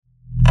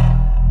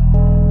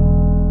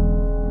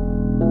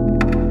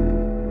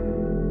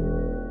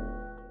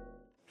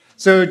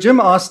So Jim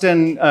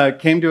Austin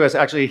came to us.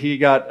 Actually, he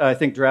got, I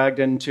think, dragged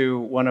into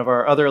one of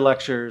our other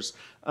lectures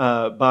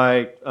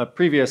by a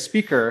previous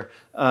speaker,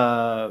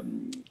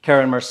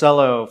 Karen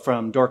Marcello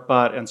from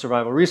Dorkbot and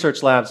Survival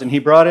Research Labs, and he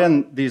brought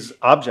in these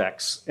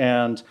objects,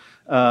 and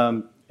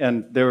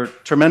they were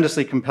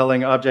tremendously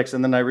compelling objects.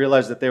 And then I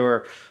realized that they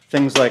were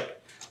things like,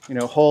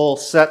 whole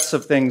sets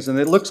of things, and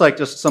it looks like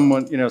just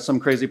someone, some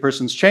crazy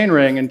person's chain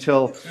ring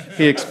until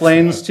he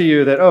explains to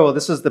you that, oh,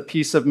 this is the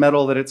piece of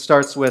metal that it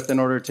starts with in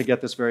order to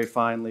get this very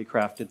finely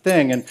crafted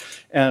thing.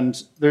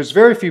 And there's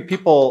very few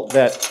people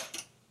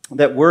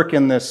that work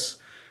in this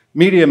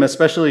medium,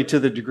 especially to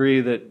the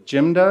degree that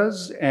Jim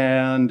does,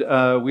 and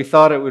we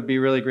thought it would be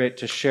really great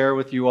to share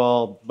with you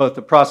all both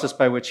the process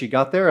by which he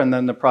got there and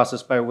then the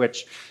process by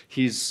which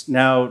he's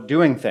now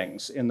doing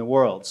things in the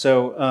world.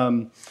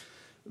 So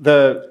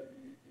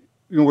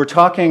we're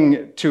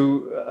talking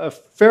to a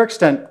fair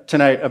extent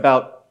tonight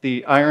about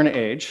the Iron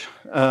Age,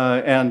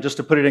 and just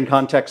to put it in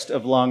context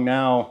of Long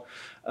Now,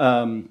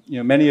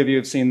 many of you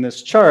have seen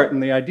this chart,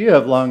 and the idea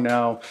of Long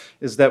Now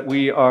is that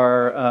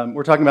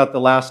we're talking about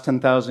the last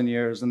 10,000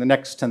 years and the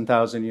next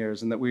 10,000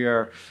 years, and that we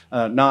are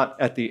not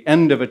at the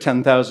end of a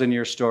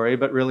 10,000-year story,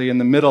 but really in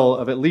the middle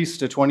of at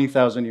least a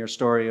 20,000-year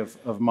story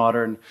of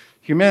modern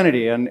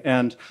humanity.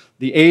 And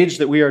the age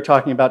that we are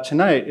talking about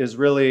tonight is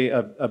really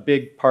a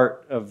big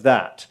part of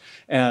that.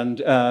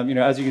 And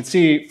as you can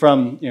see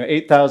from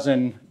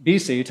 8,000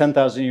 BC,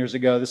 10,000 years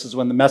ago, this is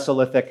when the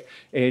Mesolithic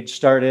age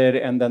started,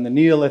 and then the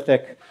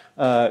Neolithic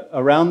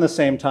around the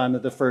same time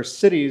of the first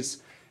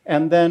cities.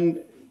 And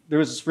then there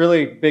was this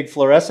really big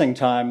flourishing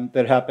time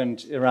that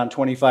happened around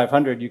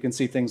 2500. You can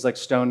see things like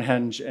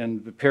Stonehenge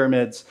and the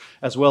pyramids,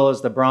 as well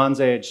as the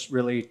Bronze Age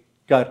really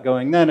got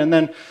going then. And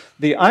then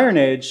the Iron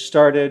Age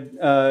started.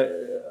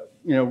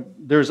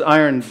 There's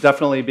iron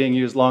definitely being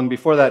used long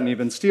before that, and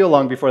even steel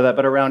long before that,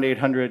 but around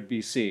 800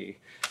 BC.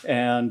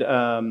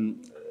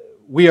 And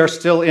we are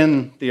still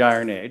in the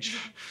Iron Age.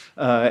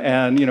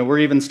 And we're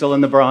even still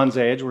in the Bronze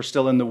Age. We're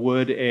still in the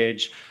Wood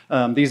Age.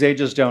 These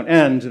ages don't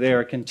end. They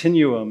are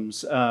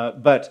continuums.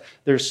 But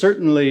there's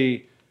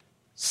certainly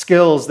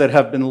skills that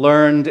have been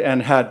learned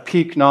and had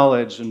peak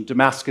knowledge, and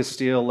Damascus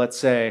steel, let's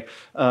say,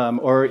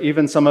 or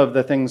even some of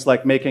the things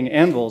like making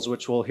anvils,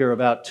 which we'll hear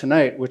about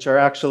tonight, which are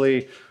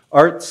actually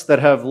arts that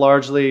have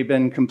largely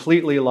been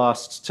completely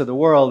lost to the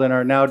world and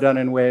are now done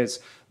in ways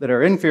that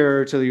are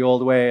inferior to the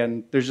old way,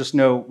 and there's just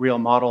no real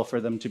model for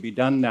them to be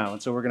done now.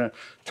 And so we're going to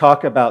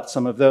talk about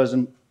some of those.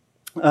 And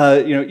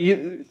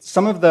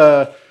some of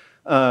the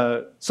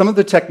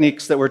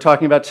techniques that we're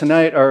talking about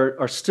tonight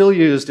are still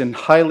used in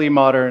highly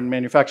modern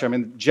manufacturing. I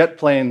mean, jet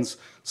planes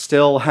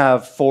still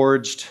have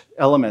forged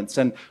elements,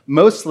 and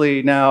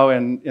mostly now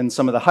in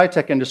some of the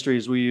high-tech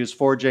industries we use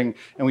forging,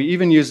 and we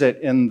even use it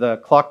in the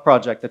clock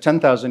project, the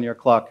 10,000-year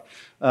clock.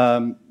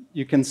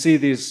 You can see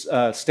these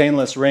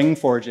stainless ring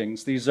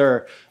forgings. These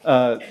are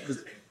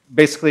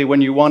basically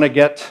when you want to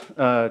get,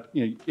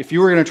 if you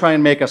were going to try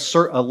and make a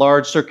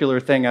large circular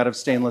thing out of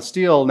stainless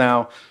steel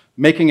now,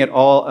 making it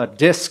all a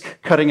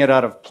disc, cutting it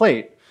out of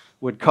plate,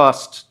 would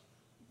cost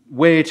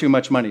way too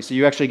much money. So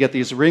you actually get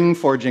these ring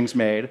forgings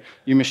made,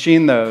 you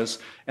machine those,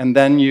 and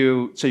then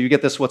you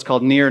get this what's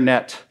called near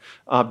net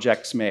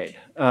objects made.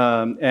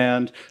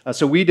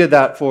 So we did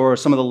that for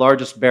some of the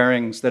largest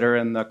bearings that are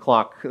in the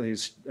clock,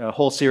 these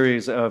whole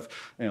series of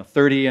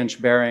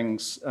 30-inch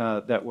bearings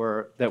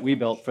that we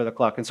built for the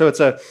clock. And so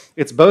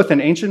it's both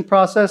an ancient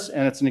process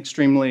and it's an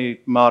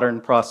extremely modern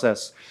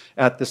process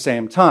at the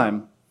same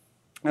time.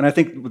 And I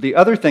think the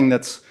other thing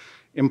that's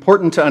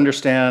important to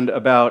understand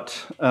about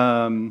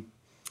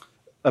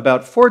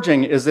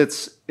forging is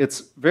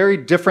it's very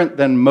different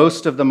than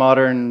most of the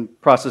modern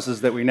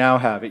processes that we now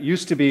have. It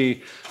used to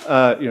be,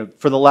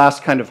 for the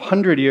last kind of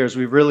 100 years,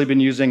 we've really been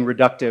using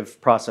reductive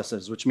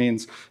processes, which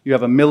means you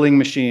have a milling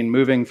machine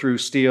moving through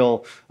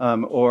steel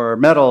or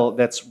metal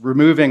that's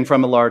removing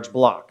from a large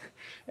block.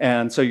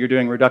 And so you're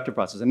doing reductive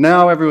processes. And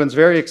now everyone's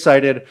very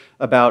excited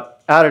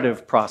about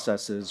additive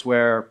processes,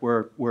 where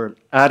we're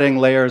adding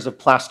layers of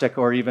plastic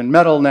or even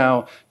metal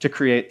now to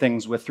create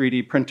things with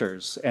 3D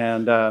printers.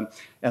 And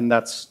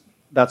that's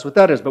what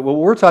that is. But what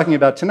we're talking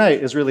about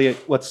tonight is really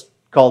what's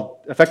called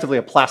effectively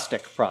a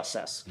plastic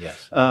process.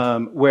 Yes.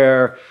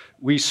 Where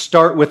we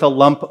start with a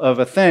lump of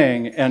a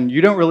thing, and you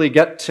don't really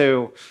get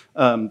to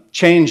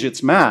change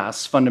its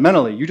mass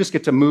fundamentally. You just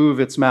get to move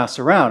its mass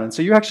around. And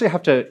so you actually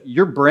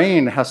your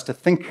brain has to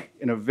think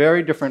in a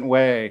very different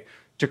way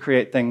to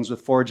create things with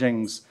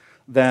forgings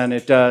than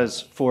it does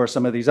for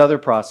some of these other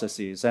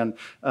processes. And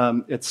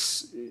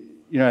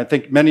I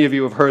think many of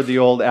you have heard the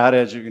old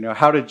adage,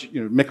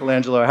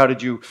 Michelangelo, how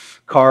did you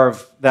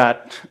carve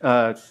that,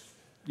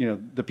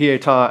 the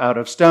Pietà out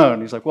of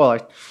stone? He's like, well,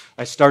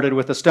 I started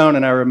with a stone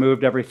and I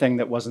removed everything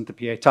that wasn't the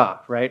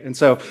Pietà, right? And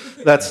so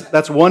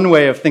that's one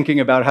way of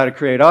thinking about how to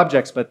create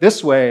objects. But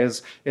this way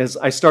is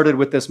I started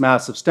with this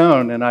massive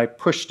stone and I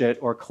pushed it,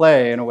 or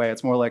clay in a way,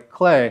 it's more like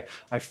clay.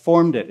 I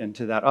formed it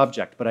into that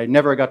object, but I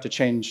never got to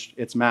change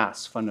its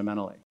mass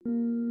fundamentally.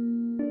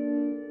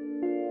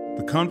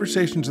 The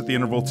Conversations at the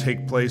Interval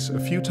take place a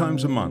few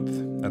times a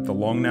month at the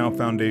Long Now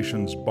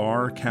Foundation's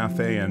bar,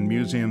 cafe, and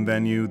museum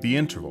venue, The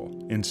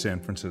Interval, in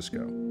San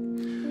Francisco.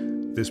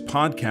 This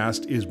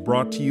podcast is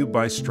brought to you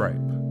by Stripe,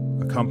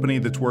 a company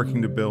that's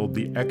working to build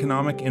the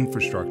economic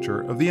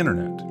infrastructure of the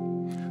internet.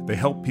 They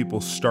help people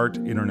start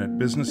internet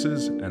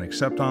businesses and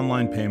accept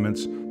online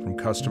payments from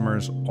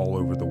customers all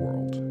over the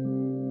world.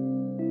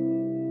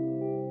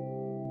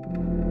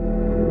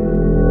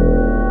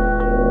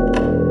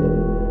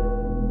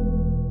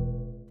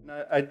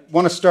 I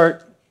want to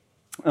start,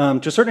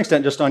 to a certain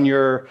extent, just on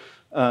your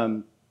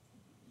on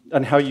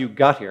how you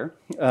got here,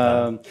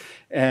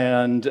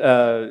 and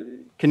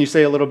can you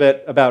say a little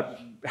bit about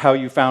how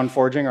you found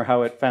forging or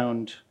how it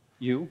found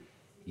you?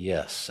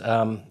 Yes.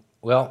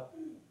 Well,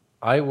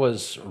 I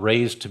was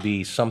raised to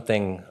be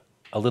something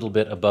a little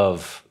bit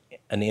above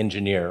an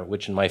engineer,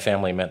 which in my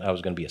family meant I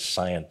was going to be a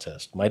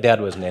scientist. My dad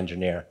was an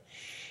engineer.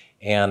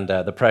 And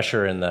the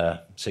pressure in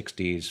the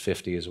 60s,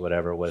 50s,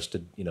 whatever, was to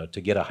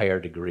get a higher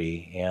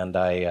degree. And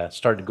I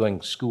started going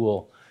to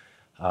school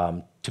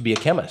to be a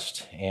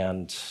chemist.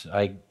 And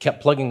I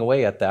kept plugging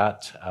away at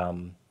that.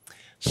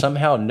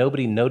 Somehow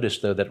nobody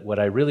noticed, though, that what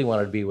I really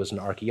wanted to be was an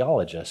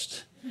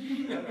archaeologist.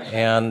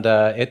 And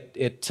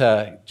it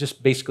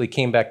just basically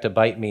came back to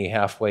bite me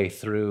halfway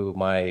through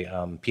my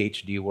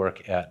PhD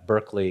work at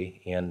Berkeley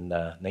in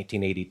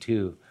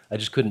 1982. I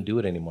just couldn't do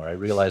it anymore. I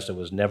realized I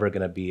was never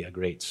going to be a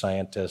great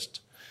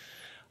scientist,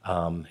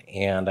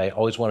 and I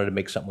always wanted to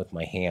make something with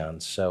my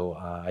hands. So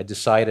I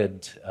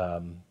decided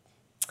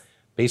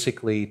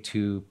basically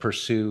to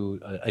pursue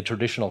a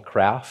traditional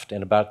craft,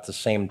 and about the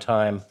same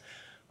time,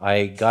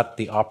 I got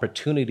the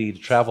opportunity to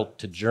travel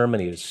to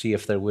Germany to see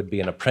if there would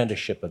be an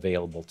apprenticeship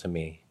available to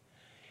me.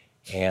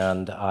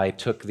 And I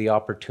took the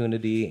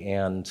opportunity,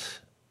 and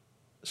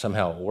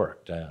somehow it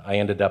worked. I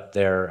ended up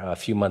there a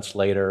few months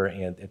later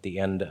at the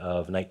end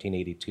of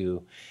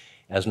 1982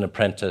 as an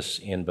apprentice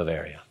in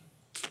Bavaria.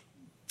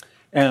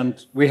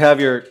 And we have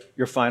your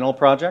final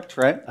project,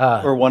 right?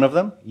 Or one of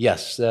them?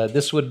 Yes,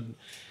 this would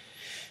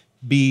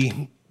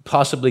be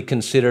possibly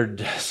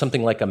considered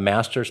something like a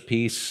master's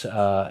piece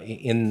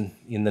in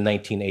the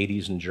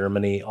 1980s in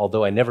Germany.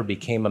 Although I never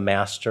became a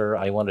master,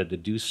 I wanted to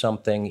do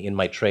something in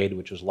my trade,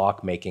 which was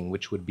lockmaking,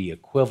 which would be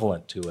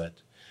equivalent to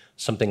it.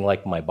 Something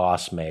like my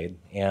boss made,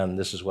 and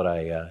this is what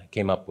I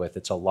came up with.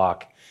 It's a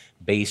lock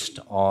based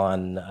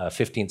on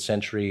 15th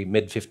century,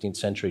 mid-15th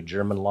century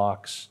German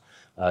locks,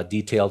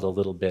 detailed a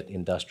little bit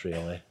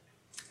industrially.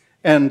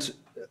 And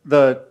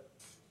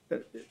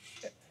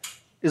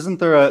isn't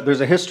there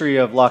there's a history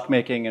of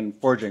lockmaking and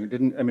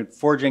forging?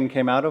 Forging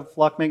came out of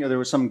lockmaking, or there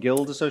was some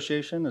guild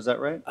association, is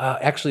that right?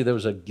 Actually, there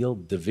was a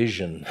guild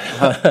division,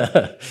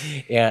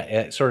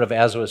 and sort of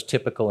as was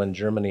typical in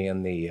Germany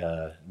in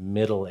the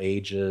Middle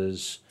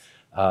Ages.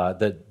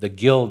 The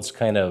guilds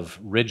kind of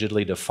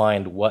rigidly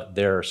defined what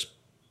their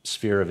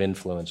sphere of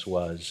influence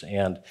was.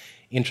 And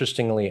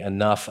interestingly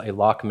enough, a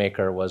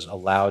lockmaker was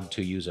allowed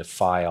to use a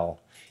file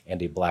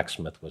and a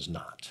blacksmith was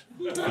not.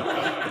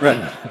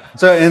 Right.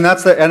 So,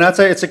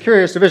 it's a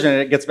curious division.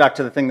 And it gets back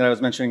to the thing that I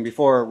was mentioning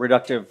before,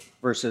 reductive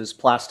versus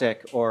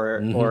plastic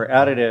or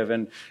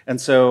additive. And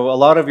so a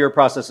lot of your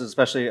processes,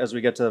 especially as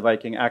we get to the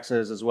Viking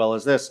axes as well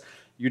as this,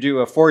 you do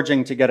a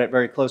forging to get it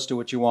very close to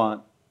what you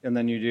want. And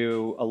then you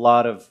do a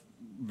lot of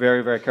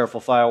very, very careful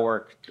file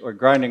work or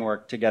grinding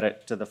work to get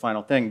it to the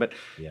final thing. But,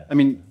 yeah.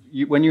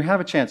 When you have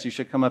a chance, you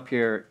should come up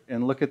here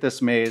and look at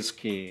this maze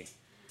key.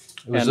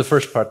 It was the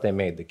first part they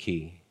made, the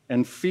key.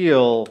 And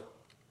feel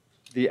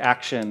the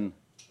action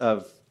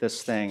of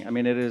this thing.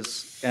 It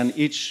is, and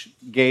each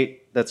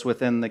gate that's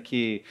within the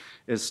key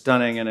is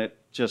stunning, and it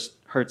just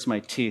hurts my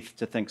teeth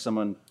to think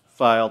someone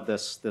filed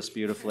this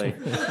beautifully.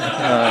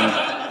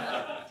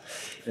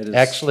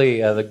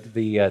 Actually,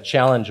 the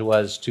challenge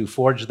was to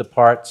forge the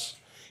parts,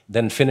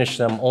 then finish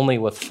them only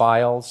with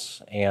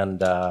files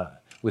and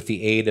with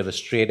the aid of a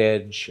straight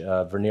edge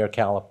vernier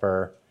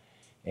caliper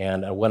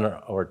and one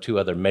or two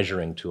other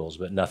measuring tools,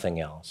 but nothing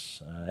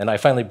else. And I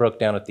finally broke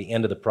down at the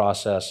end of the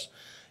process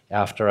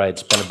after I'd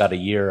spent about a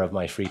year of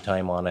my free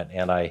time on it,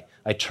 and I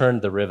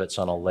turned the rivets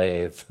on a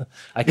lathe.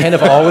 I kind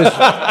of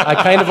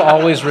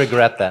always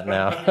regret that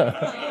now.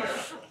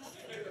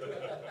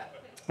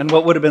 And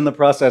what would have been the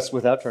process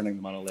without turning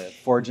them on a lathe?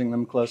 Forging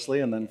them closely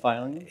and then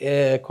filing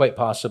them? Quite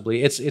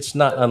possibly. It's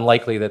not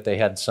unlikely that they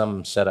had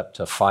some setup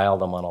to file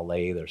them on a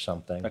lathe or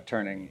something. A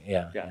turning,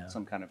 yeah.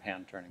 Some kind of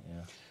hand turning.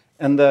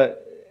 Yeah.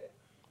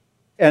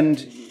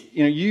 And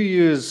you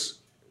use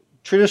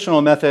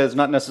traditional methods,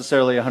 not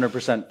necessarily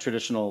 100%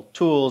 traditional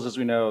tools, as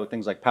we know,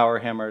 things like power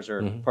hammers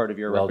are part of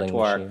your welding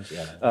repertoire.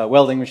 Machines,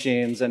 welding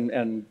machines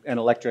and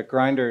electric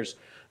grinders.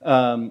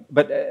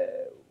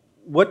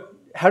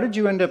 How did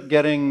you end up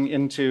getting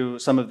into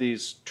some of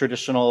these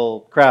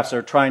traditional crafts,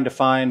 or trying to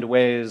find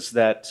ways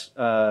that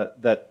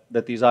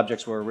these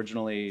objects were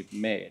originally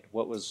made?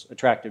 What was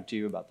attractive to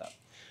you about that?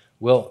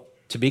 Well,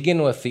 to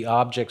begin with, the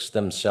objects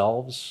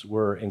themselves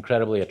were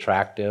incredibly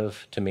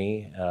attractive to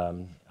me.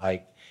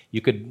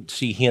 You could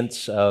see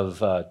hints of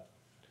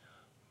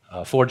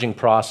forging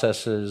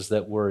processes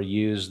that were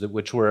used,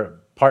 which were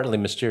partly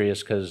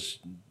mysterious because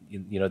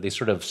they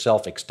sort of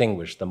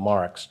self-extinguished, the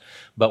marks.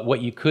 But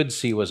what you could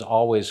see was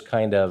always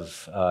kind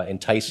of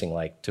enticing,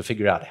 like to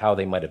figure out how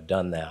they might have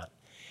done that.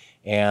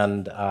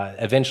 And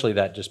eventually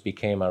that just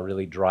became a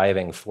really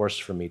driving force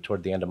for me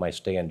toward the end of my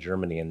stay in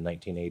Germany in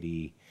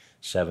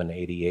 1987,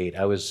 88.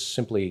 I was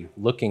simply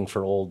looking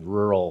for old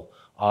rural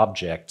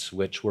objects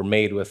which were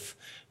made with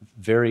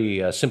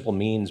very simple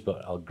means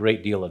but a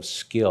great deal of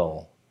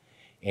skill.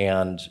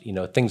 And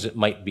things that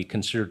might be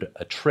considered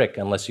a trick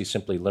unless you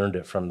simply learned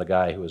it from the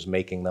guy who was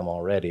making them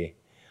already,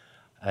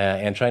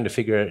 and trying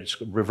to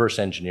reverse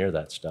engineer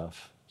that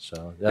stuff.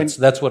 So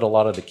that's what a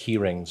lot of the key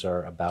rings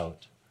are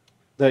about.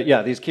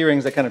 These key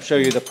rings that kind of show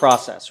you the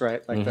process,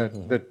 right? Like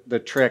the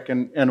trick.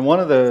 And one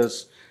of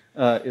those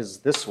is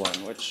this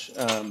one, which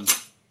do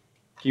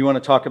you want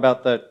to talk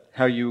about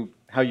how you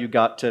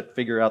got to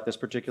figure out this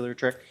particular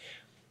trick?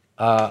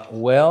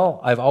 Well,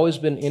 I've always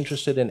been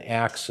interested in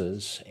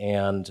axes,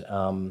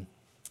 and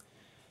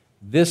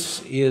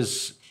this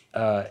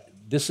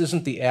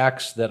isn't the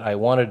axe that I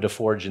wanted to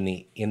forge in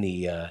the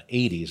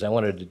 80s. I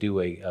wanted to do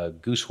a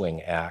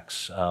goosewing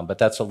axe, but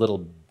that's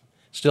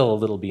still a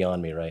little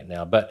beyond me right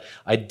now. But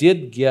I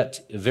did get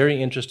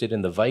very interested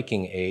in the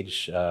Viking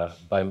Age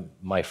by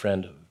my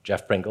friend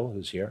Jeff Pringle,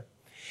 who's here,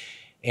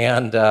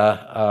 and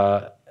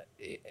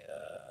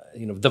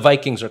the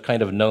Vikings are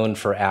kind of known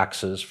for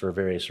axes for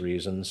various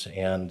reasons,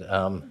 and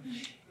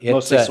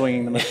mostly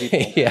swinging them at people.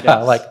 Yeah,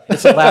 yes. Like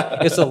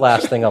it's the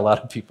last thing a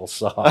lot of people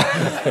saw.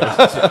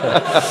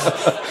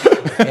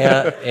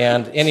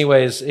 and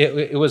anyways,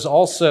 it was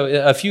also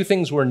a few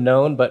things were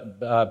known, but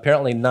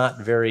apparently not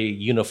very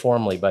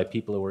uniformly by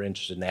people who were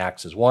interested in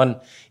axes. One,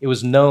 it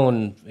was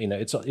known,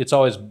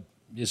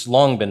 it's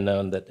long been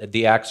known that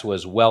the axe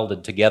was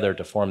welded together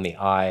to form the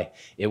eye.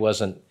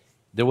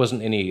 There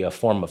wasn't any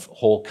form of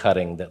hole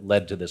cutting that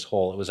led to this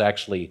hole. It was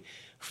actually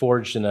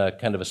forged in a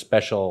kind of a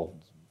special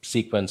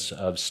sequence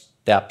of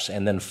steps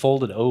and then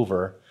folded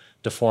over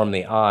to form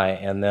the eye.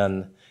 And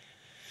then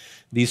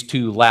these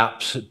two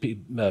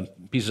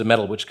pieces of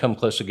metal which come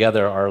close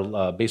together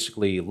are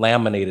basically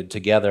laminated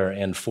together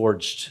and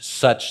forged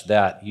such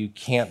that you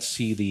can't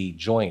see the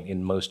joint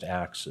in most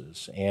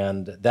axes.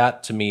 And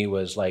that to me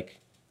was like,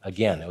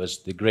 again, it was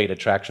the great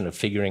attraction of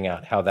figuring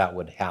out how that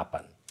would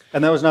happen.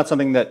 And that was not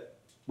something that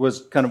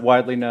was kind of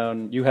widely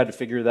known. You had to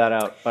figure that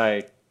out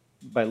by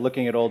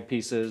looking at old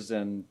pieces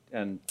and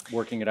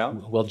working it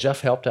out? Well,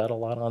 Jeff helped out a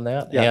lot on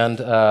that. Yeah. And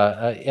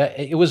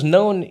it was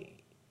known,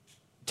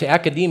 to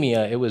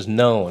academia, it was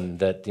known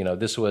that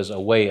this was a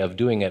way of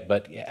doing it,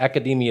 but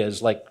academia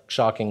is like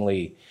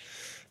shockingly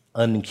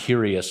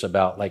uncurious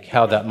about like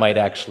how that might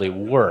actually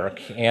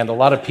work. And a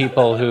lot of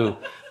people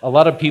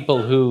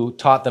who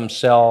taught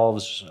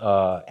themselves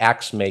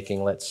axe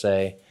making, let's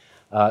say,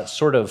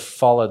 sort of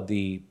followed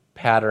the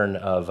pattern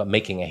of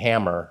making a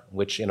hammer,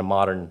 which in a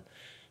modern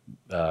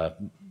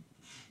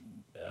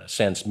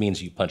sense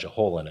means you punch a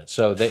hole in it.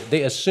 So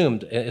they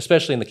assumed,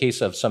 especially in the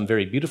case of some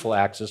very beautiful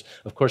axes,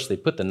 of course they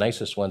put the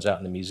nicest ones out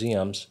in the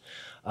museums,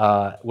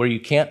 where you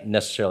can't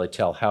necessarily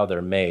tell how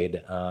they're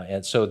made,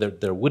 and so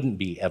there wouldn't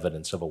be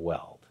evidence of a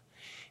weld.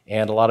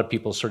 And a lot of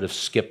people sort of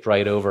skipped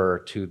right over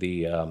to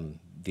the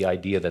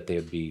idea that they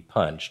would be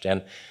punched.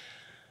 And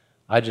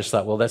I just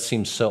thought, well, that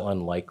seems so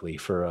unlikely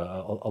for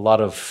a lot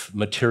of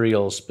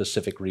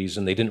material-specific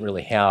reason. They didn't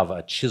really have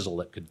a chisel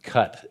that could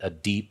cut a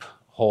deep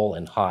hole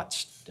in hot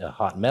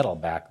metal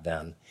back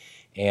then.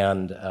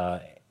 And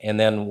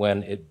then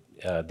when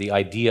the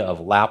idea of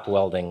lap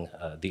welding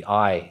the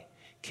eye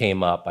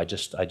came up, I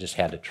just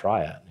had to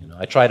try it.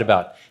 I tried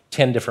about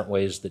 10 different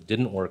ways that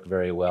didn't work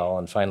very well,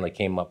 and finally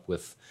came up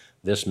with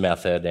this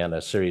method and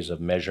a series of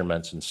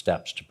measurements and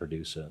steps to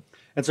produce it.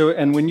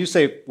 And when you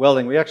say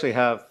welding, we have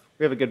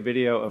a good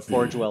video of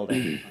forge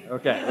welding.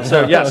 Okay,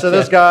 so yeah, so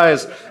those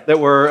guys that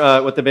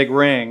were with the big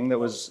ring,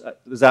 is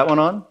that one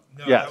on?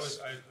 No, yes. that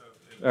was,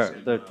 All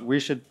right, we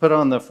should put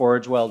on the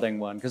forge welding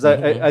one, because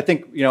I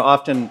think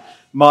often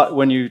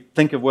when you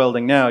think of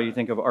welding now, you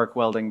think of arc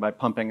welding by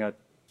pumping a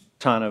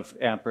ton of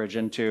amperage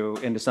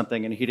into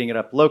something and heating it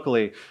up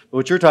locally. But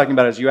what you're talking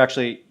about is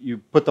you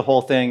put the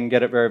whole thing,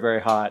 get it very,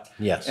 very hot,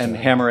 yes, and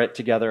hammer it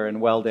together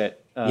and weld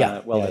it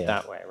that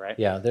way, right?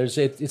 Yeah,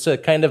 it's a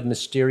kind of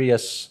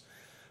mysterious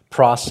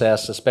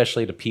process,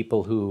 especially to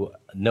people who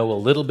know a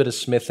little bit of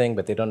smithing,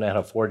 but they don't know how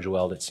to forge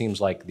weld. It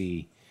seems like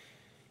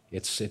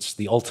it's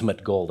the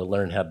ultimate goal to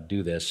learn how to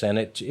do this, and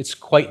it's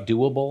quite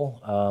doable.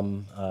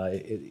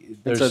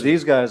 So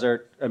these guys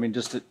are,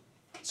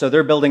 so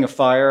they're building a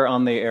fire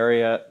on the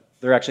area.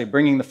 They're actually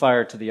bringing the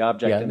fire to the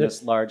object in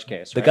this large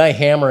case. The guy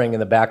hammering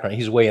in the background,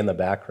 he's way in the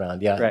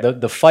background. Yeah,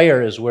 right. The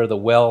fire is where the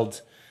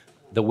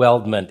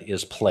weldment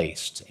is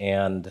placed,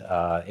 and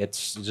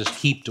it's just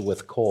heaped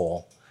with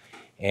coal,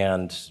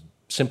 and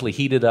simply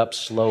heated up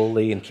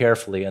slowly and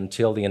carefully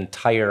until the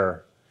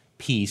entire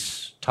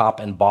piece, top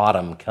and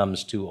bottom,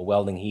 comes to a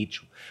welding heat,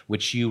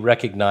 which you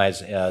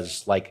recognize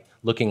as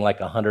looking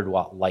like a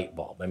 100-watt light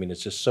bulb.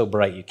 It's just so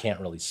bright you can't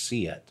really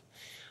see it.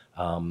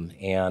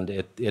 And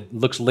it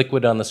looks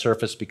liquid on the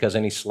surface because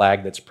any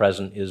slag that's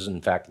present is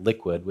in fact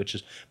liquid,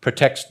 which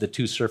protects the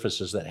two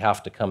surfaces that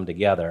have to come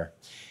together.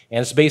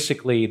 And it's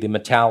basically the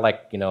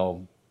metallic,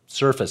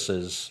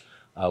 surfaces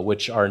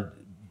which are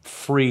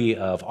free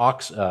of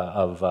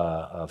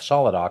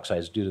solid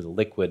oxides due to the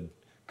liquid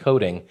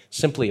coating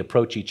simply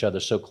approach each other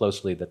so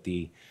closely that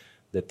the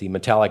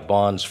metallic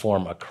bonds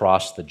form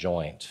across the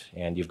joint,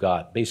 and you've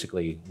got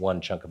basically one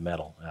chunk of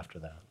metal after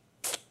that.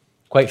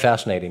 Quite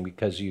fascinating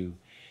because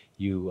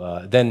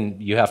then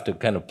you have to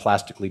kind of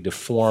plastically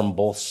deform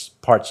both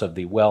parts of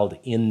the weld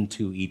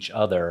into each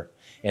other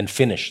and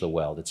finish the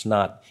weld. It's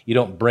not, you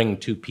don't bring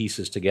two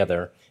pieces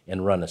together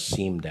and run a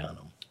seam down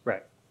them.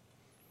 Right.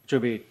 Which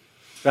would be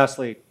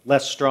vastly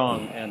less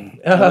strong, and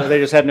they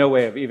just had no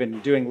way of even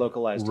doing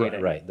localized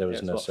heating. Right, there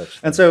was no such thing.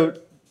 And so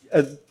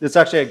it's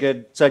actually a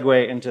good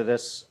segue into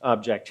this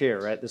object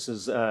here, right? This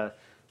is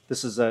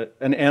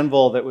an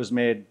anvil that was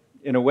made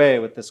in a way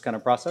with this kind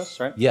of process,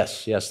 right?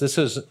 Yes. This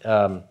is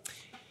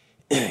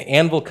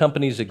anvil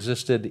companies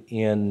existed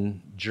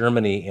in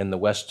Germany in the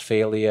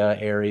Westphalia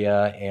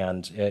area,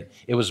 and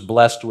it was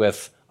blessed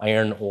with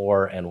iron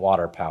ore and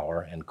water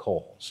power and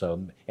coal.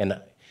 So,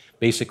 and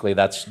basically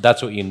that's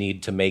what you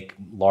need to make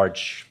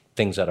large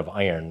things out of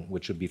iron,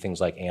 which would be things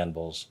like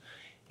anvils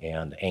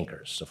and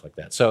anchors, stuff like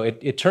that. So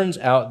it turns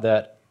out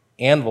that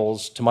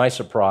anvils, to my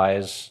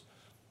surprise,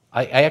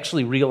 I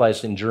actually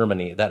realized in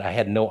Germany that I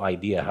had no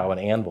idea how an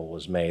anvil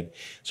was made.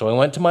 So I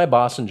went to my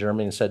boss in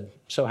Germany and said,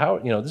 so how,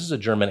 this is a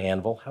German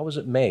anvil, how was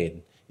it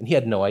made? And he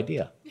had no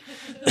idea.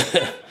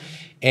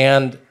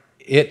 And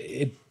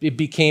it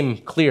became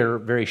clear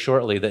very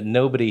shortly that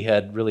nobody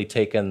had really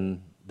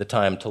taken the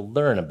time to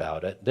learn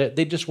about it.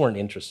 They just weren't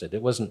interested.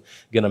 It wasn't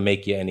going to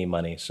make you any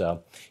money.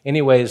 So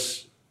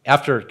anyways,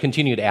 after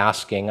continued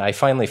asking, I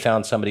finally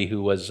found somebody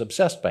who was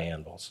obsessed by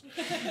anvils.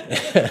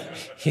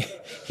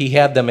 He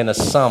had them in a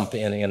sump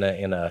in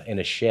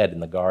a shed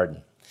in the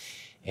garden,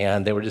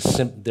 and they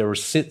were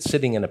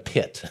sitting in a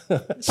pit,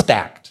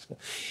 stacked.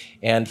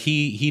 And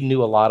he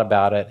knew a lot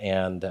about it,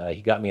 and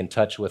he got me in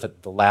touch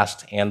with the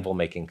last anvil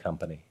making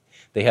company.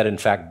 They had in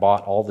fact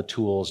bought all the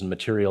tools and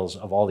materials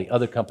of all the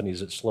other companies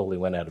that slowly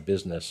went out of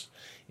business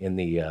in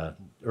the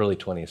early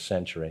 20th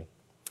century.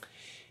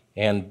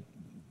 And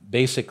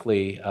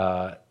basically,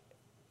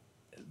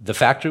 the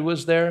factory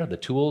was there, the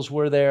tools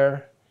were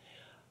there,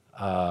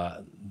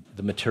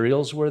 the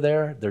materials were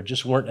there. There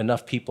just weren't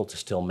enough people to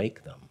still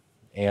make them.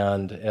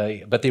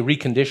 And but they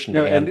reconditioned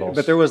anvils.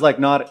 But there was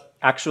not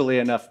actually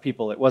enough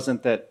people. It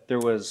wasn't that there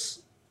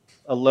was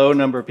a low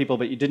number of people,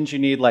 but didn't you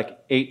need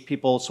 8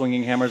 people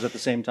swinging hammers at the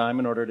same time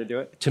in order to do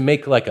it? To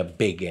make a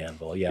big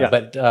anvil, yeah.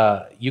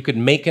 But you could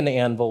make an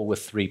anvil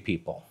with 3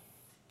 people.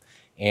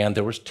 And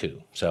there was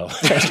 2, so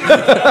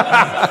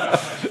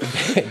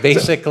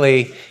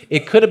basically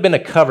it could have been a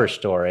cover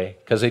story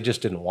because they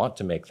just didn't want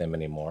to make them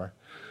anymore.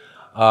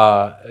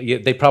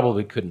 They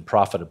probably couldn't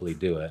profitably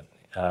do it,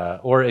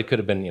 or it could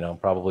have been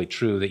probably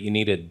true that you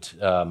needed.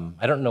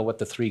 I don't know what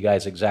the 3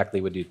 guys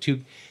exactly would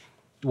do.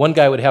 One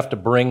guy would have to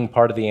bring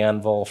part of the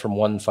anvil from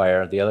one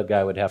fire. The other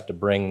guy would have to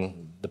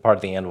bring the part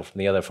of the anvil from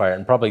the other fire,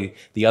 and probably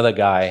the other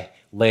guy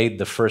laid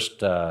the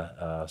first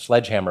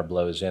sledgehammer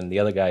blows in. The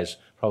other guys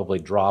probably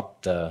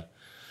dropped the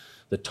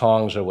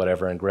tongs or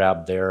whatever and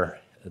grabbed their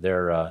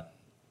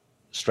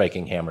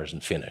striking hammers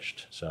and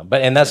finished. So,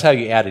 and that's how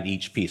you added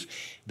each piece.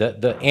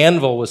 The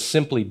anvil was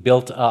simply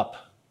built up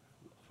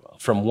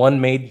from one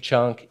made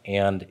chunk,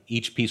 and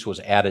each piece was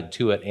added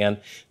to it.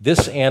 And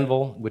this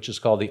anvil, which is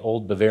called the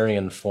Old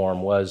Bavarian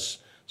form, was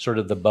sort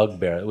of the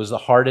bugbear. It was the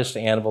hardest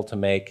anvil to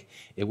make.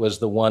 It was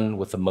the one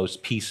with the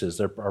most pieces.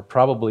 There are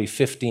probably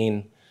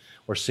 15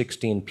 or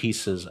 16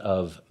 pieces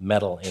of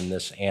metal in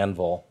this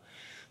anvil.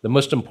 The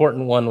most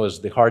important one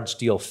was the hard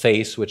steel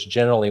face, which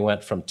generally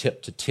went from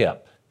tip to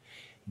tip.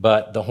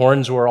 But the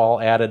horns were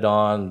all added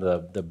on,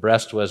 the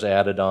breast was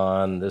added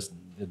on,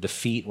 the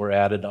feet were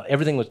added on.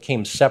 Everything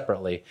came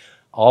separately.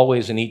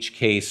 Always in each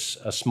case,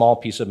 a small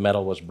piece of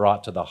metal was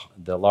brought to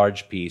the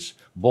large piece,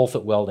 both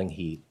at welding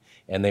heat,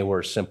 and they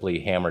were simply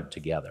hammered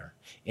together.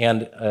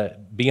 And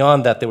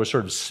beyond that, they were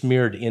sort of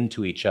smeared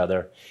into each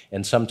other,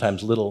 and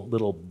sometimes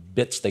little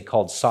bits they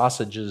called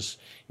sausages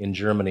in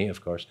Germany,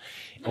 of course,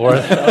 or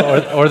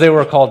they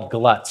were called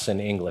gluts in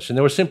English, and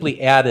they were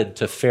simply added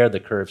to fair the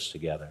curves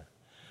together.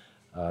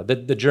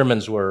 The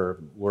Germans were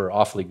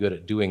awfully good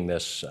at doing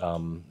this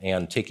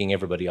and taking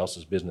everybody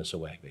else's business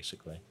away,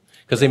 basically,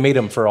 because they made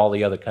them for all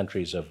the other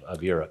countries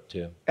of Europe,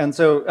 too. And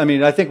so,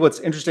 I think what's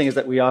interesting is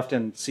that we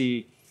often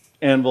see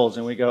anvils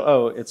and we go,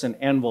 oh, it's an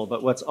anvil.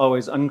 But what's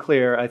always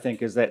unclear, I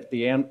think, is that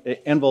the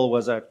anvil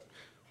was an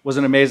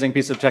amazing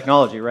piece of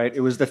technology, right?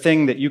 It was the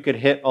thing that you could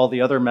hit all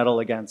the other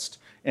metal against,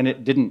 and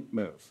it didn't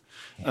move.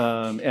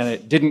 And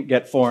it didn't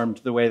get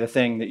formed the way the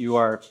thing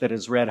that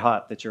is red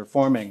hot that you're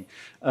forming.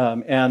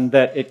 And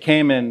that it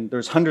came in,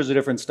 there's hundreds of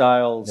different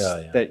styles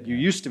that you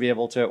used to be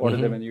able to order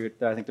them. And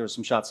I think there were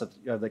some shots of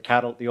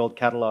the old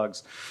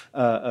catalogs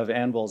of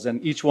anvils.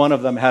 And each one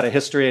of them had a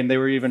history, and they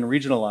were even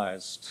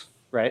regionalized.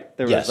 right?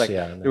 There Yes, was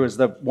yeah. there was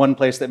the one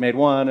place that made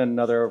one, and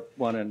another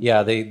one, and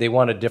Yeah, they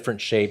wanted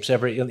different shapes.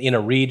 In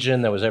a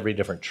region, there was every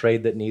different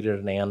trade that needed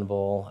an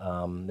anvil.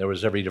 There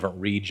was every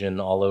different region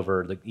all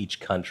over each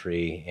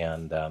country,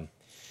 and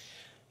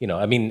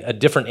I mean, a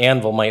different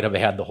anvil might have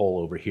had the hole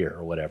over here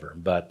or whatever,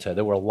 but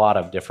there were a lot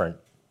of different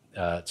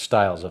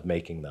styles of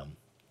making them.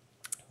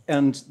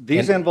 And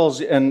these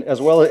anvils, and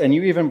as well, and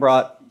you even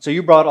brought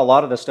a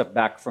lot of this stuff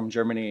back from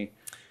Germany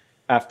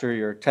after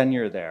your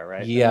tenure there,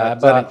 right? Yeah,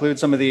 and that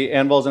includes some of the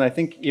anvils, and I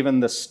think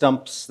even the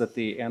stumps that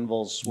the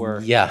anvils were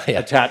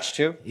attached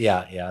to.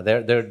 Yeah.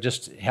 There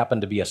just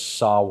happened to be a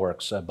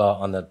sawworks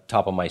on the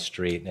top of my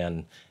street,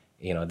 and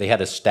they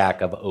had a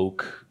stack of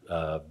oak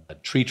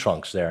tree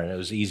trunks there, and it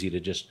was easy to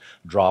just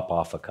drop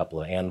off a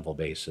couple of anvil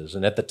bases.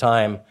 And at the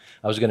time,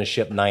 I was going to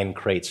ship 9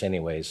 crates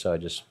anyway, so I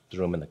just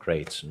threw them in the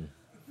crates,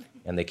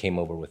 and they came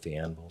over with the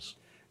anvils.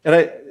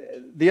 And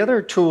the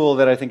other tool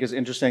that I think is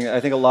interesting,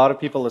 I think a lot of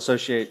people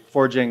associate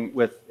forging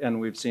with, and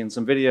we've seen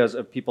some videos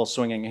of people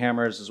swinging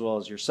hammers as well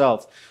as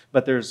yourself,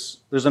 but there's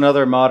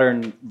another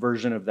modern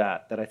version of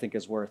that I think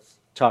is worth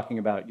talking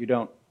about. You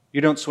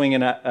don't swing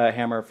a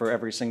hammer for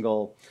every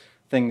single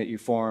thing that you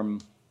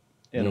form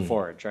in a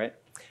forge, right?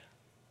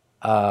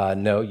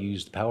 No, you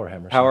use the power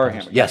hammer. Power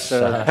sometimes. hammer. Yes.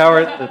 So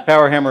the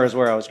power hammer is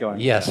where I was going.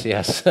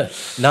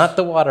 Yes. Not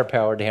the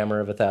water-powered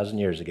hammer of 1,000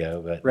 years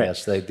ago, but right.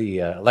 yes, the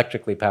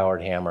electrically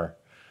powered hammer.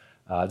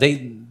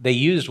 They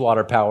used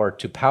water power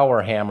to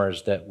power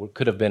hammers that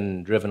could have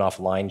been driven off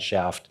line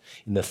shaft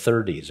in the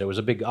 30s.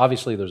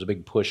 Obviously there was a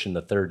big push in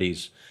the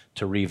 30s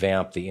to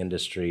revamp the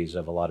industries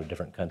of a lot of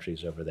different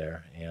countries over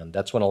there, and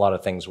that's when a lot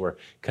of things were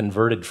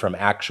converted from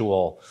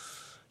actual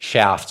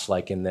shafts,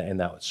 like in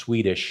that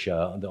Swedish,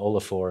 the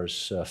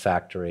Olafors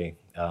factory.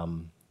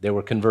 They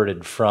were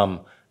converted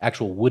from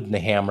actual wooden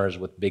hammers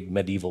with big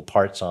medieval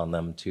parts on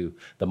them to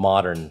the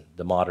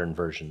modern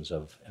versions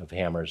of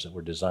hammers that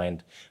were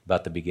designed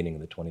about the beginning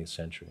of the 20th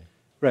century.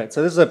 Right,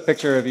 so this is a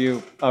picture of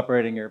you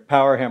operating your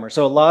power hammer.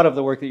 So a lot of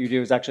the work that you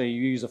do is actually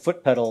you use a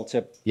foot pedal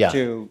to get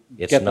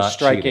the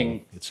striking.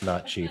 Cheating. It's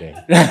not cheating.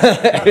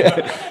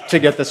 To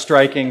get the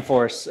striking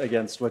force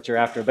against what you're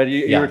after. But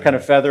you're kind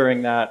of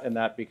feathering that, and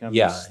that becomes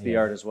the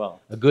art as well.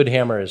 A good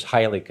hammer is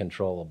highly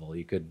controllable.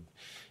 You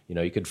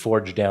could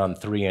forge down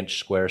 3-inch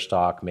square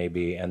stock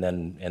maybe, and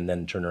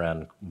then turn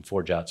around and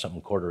forge out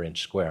something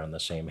 1/4-inch square on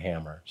the same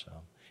hammer. So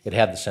it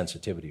had the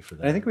sensitivity for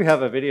that. I think we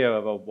have a video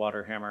of a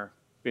water hammer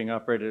being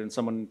operated in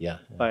someone in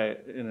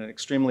an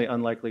extremely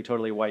unlikely,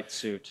 totally white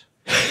suit.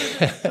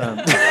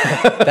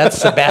 That's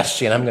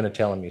Sebastian. I'm going to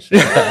tell him you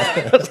said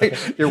that.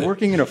 Like, you're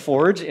working in a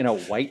forge in a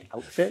white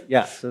outfit?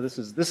 Yeah, so this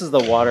is the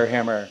water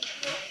hammer.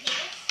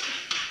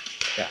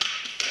 Yeah.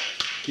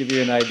 Give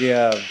you an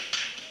idea of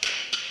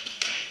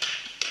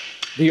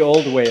the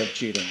old way of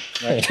cheating,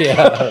 right?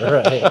 Yeah,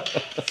 right.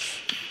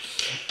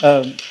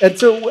 And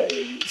so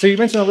you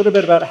mentioned a little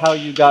bit about how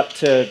you got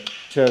to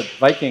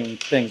Viking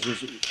things.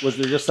 Was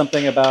there just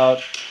something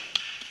about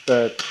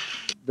the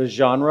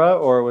genre,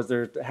 or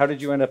how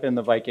did you end up in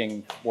the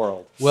Viking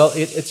world? Well,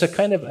 it's a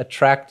kind of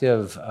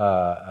attractive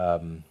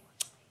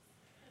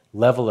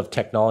level of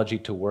technology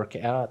to work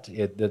at.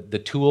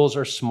 The tools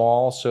are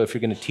small, so if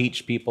you're going to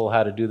teach people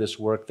how to do this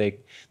work, they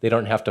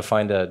don't have to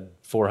find a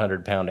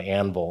 400-pound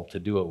anvil to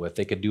do it with.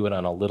 They could do it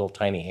on a little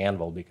tiny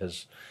anvil,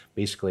 because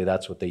basically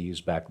that's what they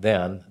used back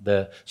then.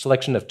 The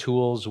selection of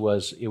tools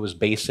was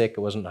basic. It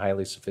wasn't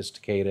highly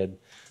sophisticated,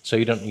 so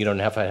you don't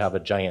have to have a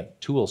giant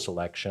tool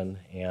selection,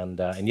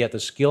 and yet the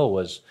skill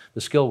was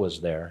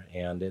there,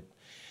 and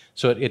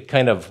it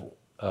kind of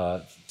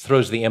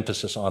throws the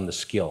emphasis on the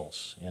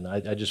skills, and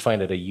I just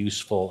find it a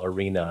useful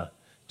arena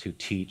to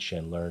teach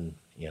and learn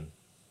in.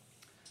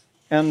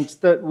 And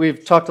that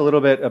we've talked a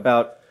little bit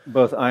about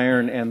both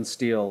iron and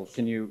steel.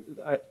 Can you?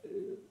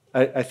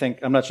 I think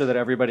I'm not sure that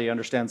everybody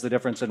understands the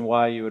difference in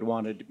why you would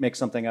want to make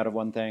something out of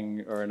one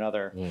thing or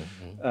another.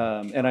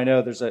 Mm-hmm. And I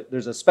know there's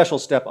a special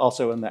step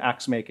also in the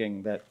axe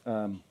making that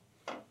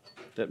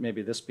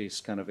maybe this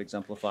piece kind of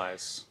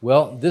exemplifies.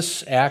 Well,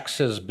 this axe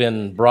has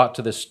been brought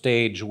to the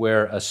stage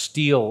where a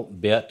steel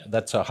bit,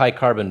 that's a high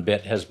carbon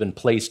bit, has been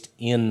placed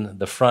in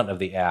the front of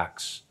the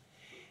axe.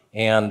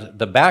 And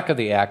the back of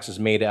the axe is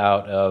made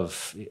out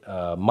of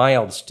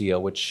mild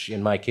steel, which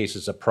in my case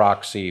is a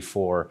proxy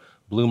for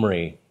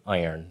bloomery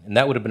iron. And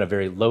that would have been a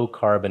very low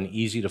carbon,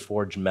 easy to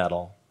forge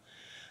metal.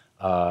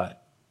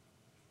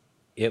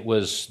 It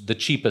was the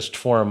cheapest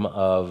form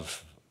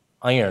of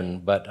iron,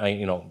 but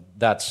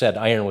that said,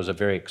 iron was a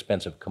very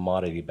expensive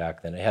commodity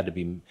back then. It had to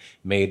be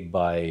made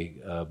by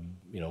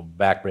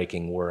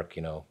backbreaking work,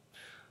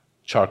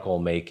 charcoal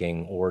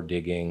making, ore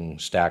digging,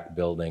 stack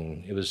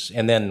building.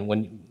 And then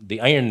when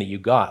the iron that you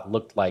got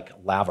looked like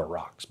lava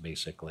rocks,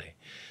 basically.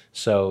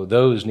 So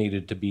those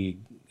needed to be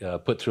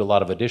put through a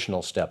lot of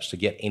additional steps to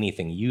get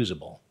anything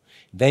usable.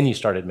 Then you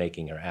started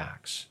making your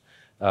axe.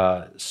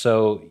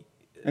 So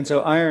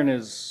iron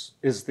is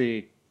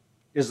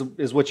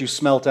what you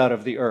smelt out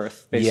of the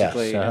earth,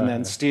 basically, yes, and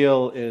then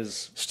steel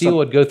is... Steel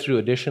would go through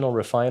additional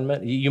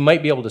refinement. You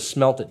might be able to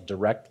smelt it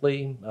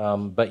directly,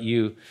 but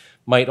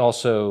might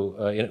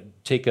also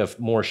take a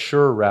more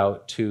sure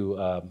route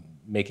to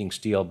making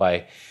steel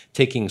by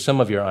taking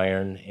some of your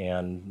iron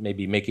and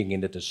maybe making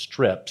it into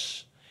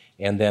strips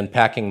and then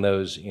packing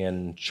those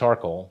in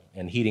charcoal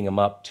and heating them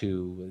up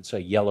to, it's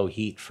a yellow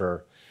heat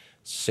for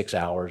 6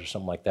 hours or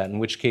something like that, in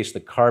which case the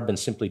carbon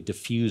simply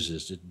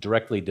diffuses. It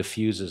directly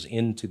diffuses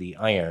into the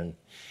iron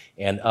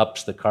and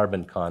ups the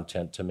carbon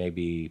content to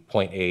maybe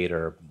 0.8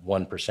 or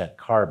 1%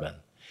 carbon.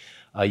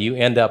 You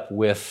end up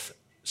with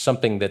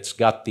something that's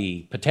got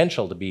the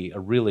potential to be a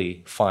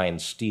really fine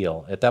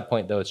steel. At that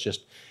point, though,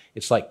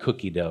 it's like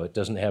cookie dough. It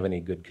doesn't have any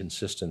good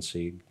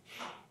consistency.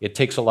 It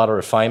takes a lot of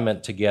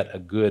refinement to get a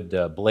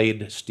good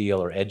blade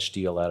steel or edge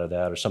steel out of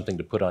that, or something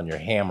to put on your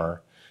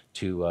hammer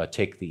to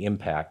take the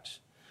impact.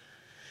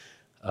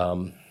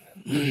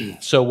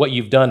 So what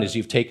you've done is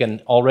you've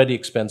taken already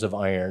expensive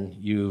iron,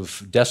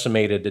 you've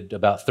decimated it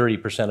about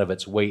 30% of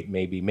its weight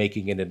maybe,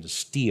 making it into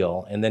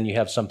steel, and then you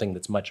have something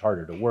that's much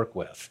harder to work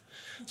with.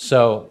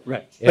 So,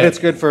 right. But it's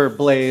good for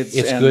blades.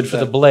 It's good for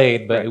the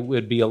blade, but right. It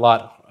would be a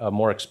lot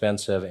more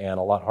expensive and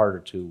a lot harder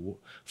to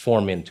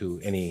form into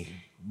any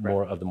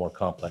more of the more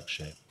complex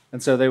shape.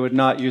 And so they would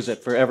not use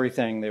it for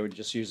everything, they would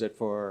just use it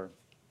for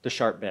the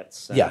sharp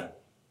bits. And,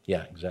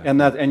 Yeah, exactly.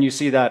 And you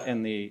see that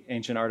in the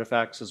ancient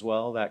artifacts as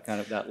well, that kind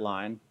of that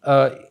line?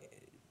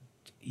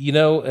 You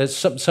know,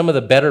 some of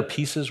the better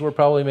pieces were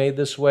probably made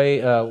this way.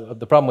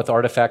 The problem with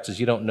artifacts is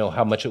you don't know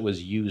how much it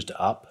was used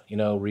up, you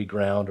know,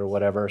 reground or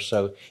whatever,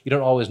 so you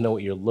don't always know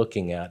what you're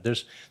looking at.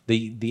 There's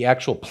the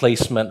actual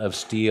placement of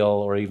steel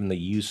or even the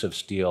use of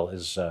steel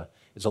is a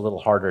little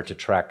harder to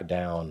track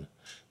down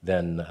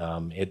than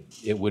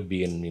it would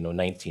be in, you know,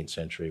 19th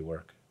century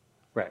work.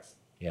 Right.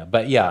 Yeah,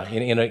 but yeah,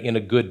 in a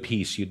good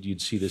piece,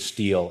 you'd see the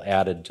steel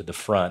added to the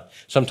front,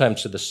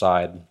 sometimes to the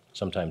side,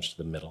 sometimes to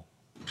the middle.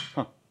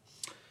 Huh.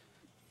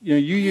 You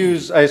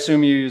know, I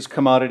assume you use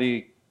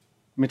commodity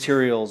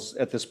materials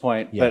at this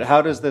point, Yeah. but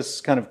how does this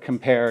kind of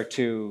compare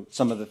to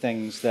some of the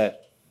things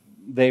that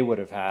they would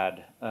have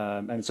had?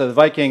 And so the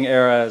Viking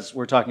era,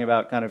 we're talking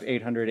about kind of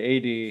 800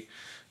 AD,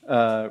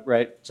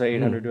 right? So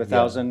 800 to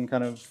 1000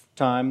 kind of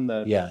time,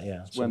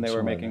 when they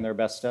were making their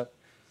best stuff?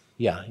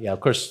 Yeah,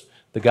 of course,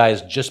 the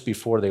guys just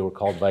before they were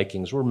called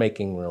Vikings were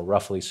making, you know,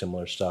 roughly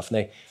similar stuff.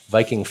 And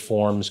Viking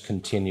forms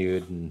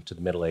continued into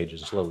the Middle Ages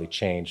and slowly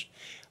changed.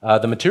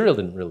 The material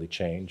didn't really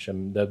change. I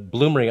mean, the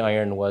bloomery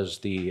iron was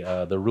the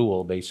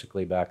rule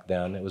basically back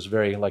then. It was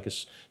very, like I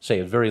say,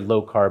 very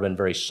low carbon,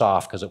 very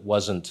soft because it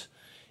wasn't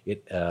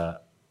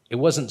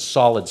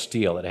solid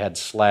steel. It had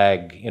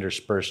slag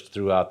interspersed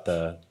throughout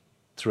the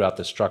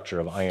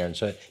structure of iron,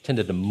 so it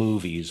tended to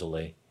move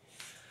easily.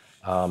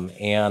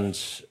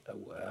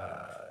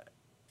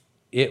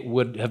 It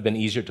would have been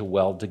easier to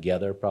weld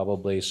together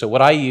probably. So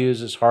what I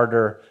use is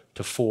harder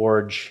to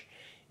forge.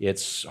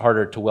 It's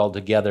harder to weld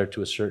together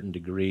to a certain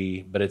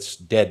degree, but it's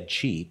dead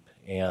cheap.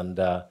 And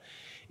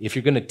if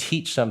you're going to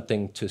teach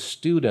something to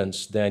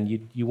students,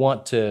 then you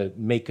want to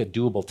make a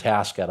doable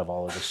task out of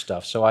all of this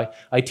stuff. So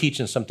I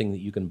teach in something that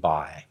you can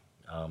buy.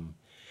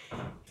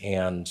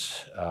 And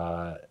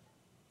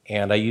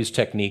I use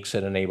techniques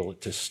that enable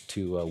it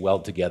to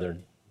weld together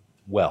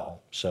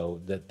well, so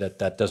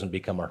that doesn't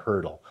become a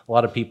hurdle. A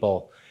lot of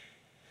people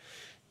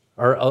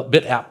are a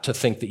bit apt to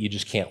think that you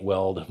just can't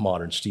weld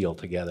modern steel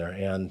together.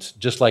 And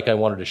just like I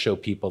wanted to show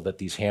people that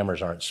these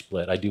hammers aren't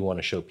split, I do want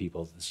to show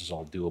people that this is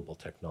all doable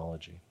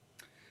technology.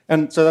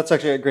 And so that's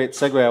actually a great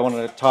segue. I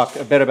wanted to talk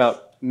a bit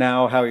about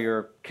now how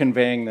you're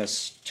conveying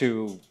this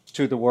to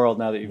the world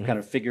now that you've kind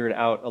of figured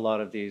out a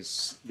lot of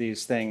these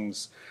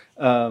things.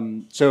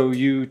 So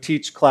you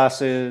teach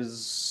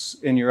classes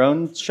in your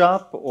own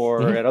shop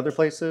or at other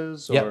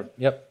places? Or?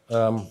 Yep.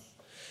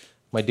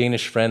 My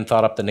Danish friend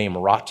thought up the name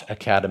Rot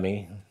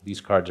Academy. These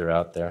cards are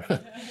out there.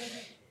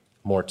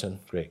 Morton,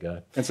 great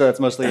guy. And so that's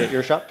mostly at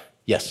your shop?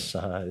 Yes.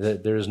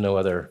 There's no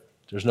other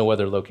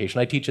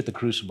location. I teach at the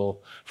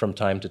Crucible from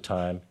time to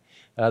time.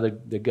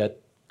 They've got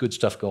good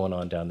stuff going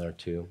on down there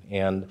too.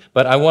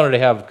 But I wanted to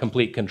have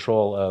complete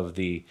control of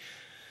the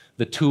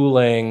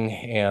tooling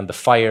and the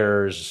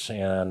fires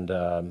and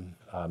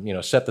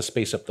set the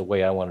space up the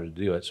way I wanted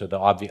to do it. So the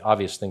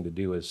obvious thing to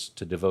do is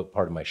to devote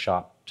part of my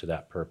shop to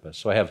that purpose.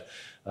 So I have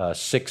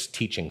 6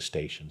 teaching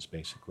stations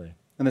basically.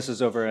 And this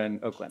is over in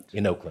Oakland?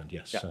 In Oakland,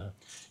 yes. Yeah.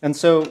 And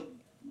so,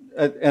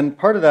 and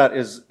part of that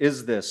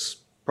is this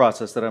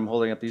process that I'm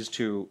holding up these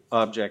 2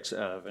 objects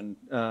of, and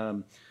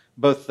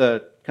both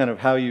the kind of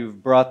how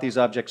you've brought these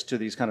objects to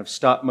these kind of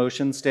stop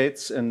motion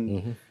states,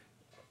 and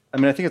I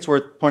mean, I think it's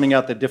worth pointing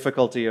out the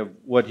difficulty of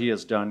what he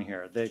has done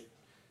here.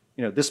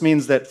 This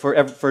means that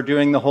for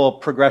doing the whole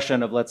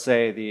progression of, let's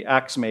say, the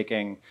axe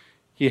making,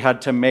 he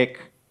had to make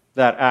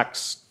that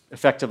axe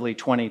effectively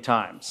 20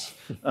 times,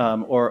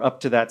 or up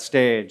to that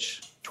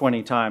stage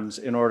 20 times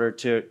in order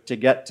to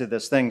get to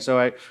this thing.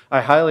 So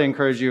I highly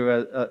encourage you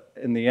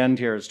in the end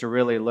here is to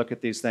really look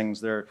at these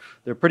things. They're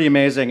pretty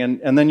amazing.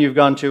 And then you've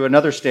gone to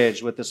another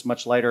stage with this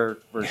much lighter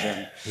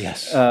version.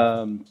 Yes.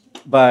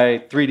 By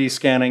 3D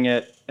scanning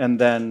it and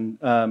then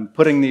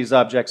putting these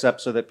objects up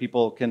so that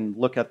people can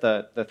look at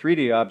the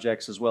 3D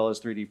objects as well as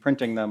 3D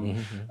printing them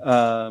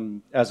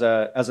as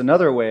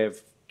another way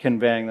of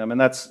conveying them,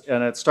 and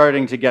it's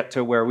starting to get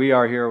to where we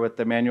are here with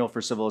the Manual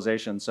for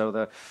Civilization.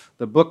 So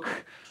the book,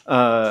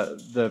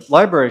 the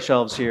library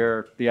shelves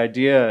here, the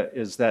idea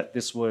is that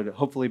this would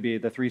hopefully be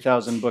the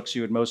 3,000 books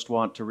you would most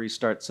want to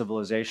restart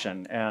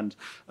civilization. And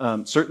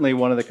certainly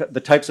one of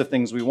the types of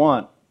things we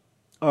want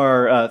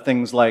are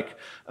things like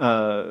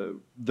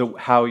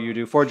how you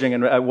do forging.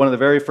 And one of the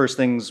very first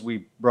things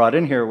we brought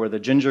in here were the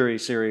Gingery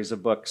series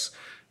of books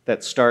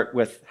that start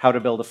with how to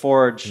build a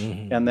forge,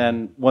 and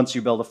then once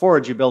you build a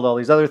forge, you build all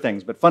these other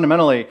things. But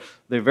fundamentally,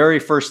 the very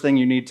first thing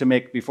you need to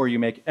make before you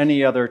make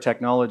any other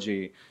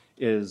technology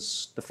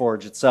is the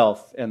forge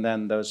itself, and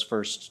then those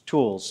first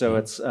tools. So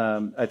it's,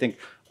 I think,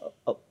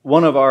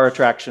 one of our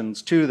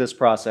attractions to this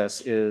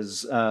process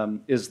is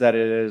that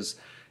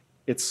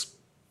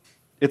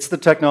it's the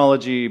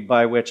technology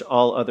by which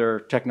all other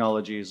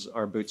technologies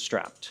are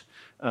bootstrapped.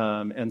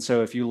 And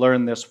so if you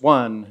learn this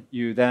one,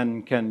 you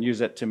then can use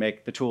it to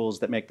make the tools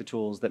that make the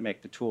tools that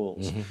make the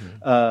tools.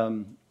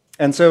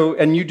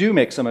 And you do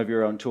make some of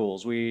your own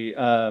tools.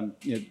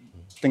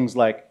 Things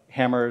like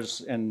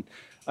hammers, and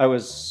I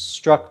was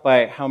struck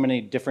by how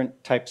many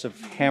different types of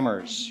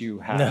hammers you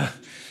have.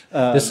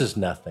 This is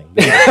nothing.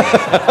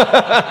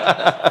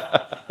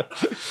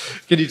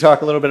 Can you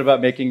talk a little bit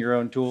about making your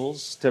own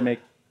tools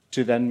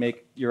to then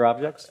make your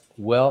objects?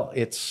 Well,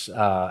 it's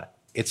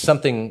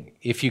something,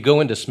 if you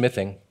go into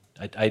smithing,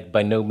 I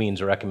by no means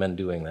recommend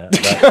doing that,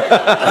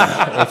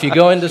 but if you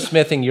go into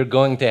smithing, you're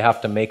going to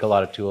have to make a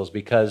lot of tools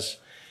because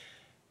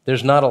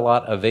there's not a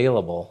lot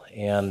available.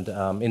 And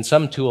in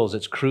some tools,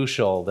 it's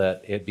crucial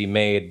that it be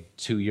made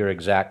to your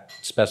exact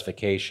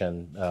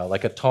specification.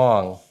 Like a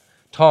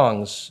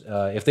tongs,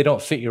 if they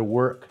don't fit your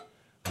work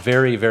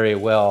very, very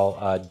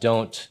well,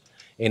 don't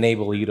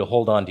enable you to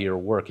hold on to your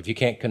work. If you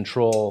can't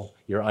control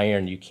your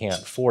iron, you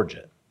can't forge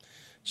it.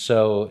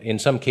 So in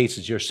some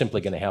cases, you're simply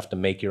going to have to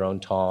make your own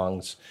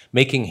tongs.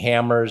 Making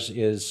hammers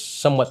is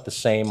somewhat the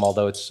same,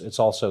 although it's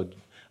also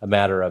a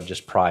matter of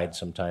just pride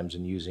sometimes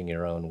in using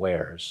your own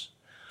wares.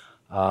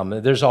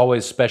 There's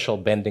always special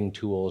bending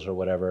tools or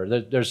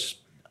whatever. There's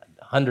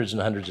hundreds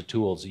and hundreds of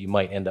tools that you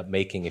might end up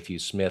making if you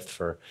smith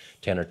for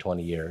 10 or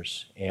 20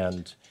 years.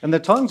 And the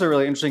tongs are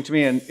really interesting to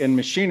me. In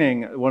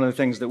machining, one of the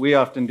things that we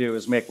often do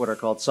is make what are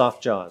called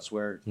soft jaws,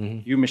 where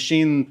you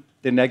machine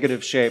the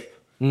negative shape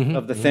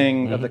of the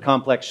thing, of the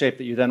complex shape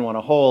that you then want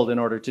to hold in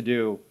order to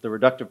do the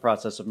reductive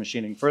process of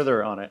machining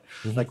further on it.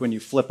 Like when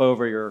you flip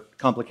over your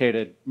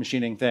complicated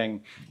machining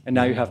thing, and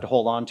now you have to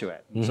hold on to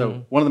it.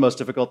 So one of the most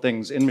difficult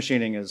things in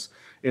machining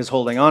is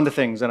holding on to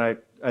things, and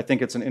I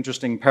think it's an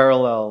interesting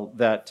parallel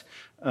that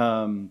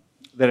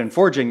that in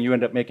forging you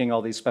end up making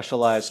all these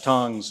specialized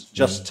tongs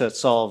just to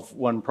solve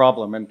one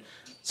problem. And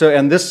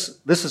this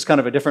is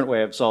kind of a different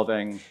way of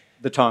solving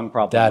the tong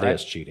problem. That right?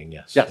 is cheating,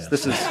 yes. Yes,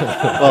 this is,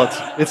 well,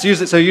 it's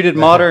usually, so you did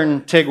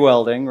modern TIG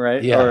welding,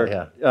 right?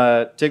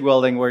 Yeah, TIG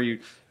welding where you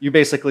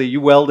basically,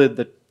 welded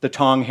the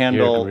tong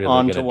handle You're really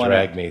onto one.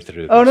 drag me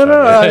through Oh, this,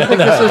 no, I think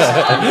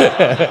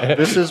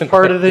this is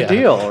part of the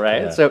deal,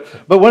 right? Yeah. So,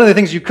 but one of the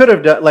things you could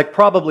have done, like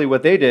probably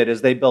what they did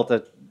is they built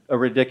a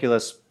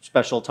ridiculous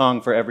special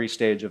tong for every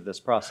stage of this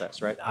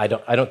process, right? I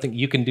don't think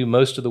you can do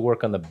most of the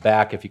work on the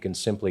back if you can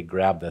simply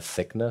grab the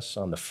thickness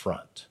on the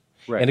front.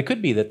 Right. And it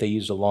could be that they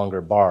used a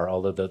longer bar,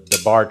 although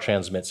the bar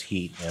transmits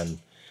heat and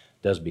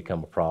does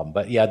become a problem.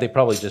 But yeah, they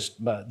probably just,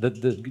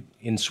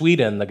 in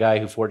Sweden, the guy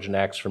who forged an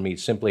axe for me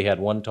simply had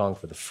one tong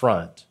for the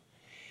front,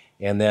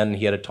 and then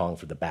he had a tong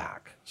for the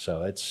back.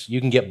 So you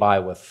can get by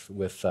with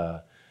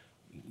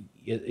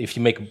if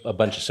you make a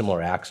bunch of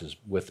similar axes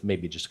with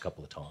maybe just a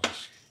couple of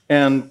tongs.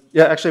 And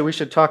yeah, actually, we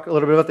should talk a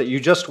little bit about that. You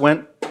just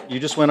went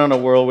on a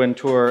whirlwind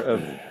tour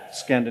of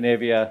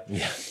Scandinavia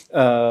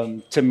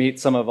to meet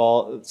some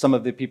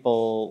of the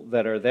people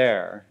that are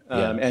there,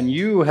 and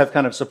you have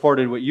kind of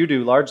supported what you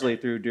do largely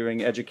through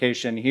doing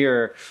education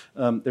here.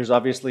 There's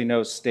obviously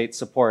no state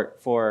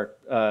support for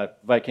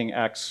Viking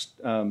axe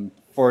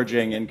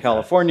forging in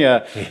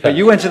California, but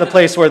you went to the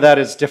place where that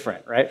is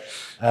different, right?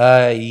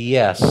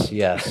 Yes.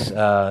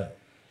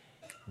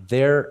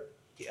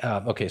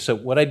 Okay, so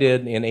what I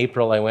did in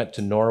April, I went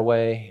to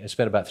Norway. I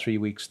spent about 3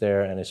 weeks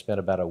there, and I spent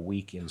about a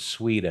week in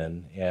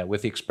Sweden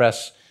with the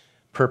express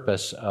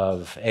purpose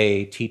of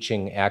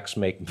teaching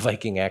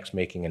Viking axe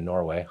making in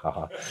Norway,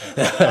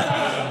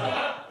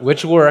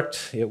 which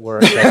worked. It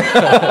worked.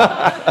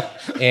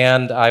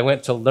 And I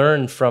went to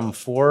learn from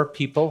 4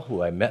 people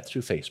who I met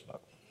through Facebook,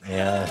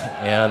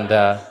 and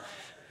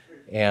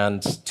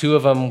 2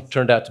 of them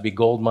turned out to be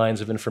gold mines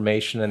of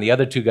information, and the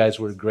other 2 guys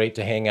were great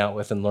to hang out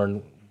with and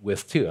learn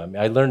with too. I mean,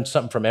 I learned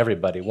something from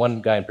everybody.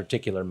 One guy in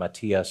particular,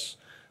 Matthias,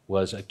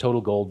 was a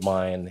total gold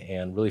mine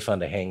and really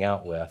fun to hang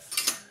out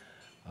with.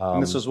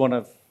 And this was one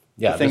of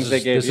the things they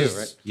gave you,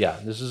 right? Yeah,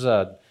 this is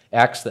an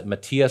axe that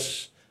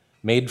Matthias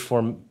made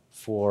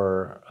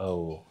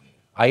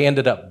I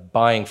ended up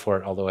buying for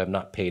it, although I have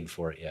not paid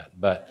for it yet.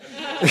 But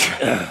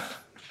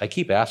I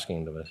keep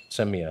asking him to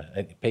send me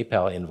a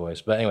PayPal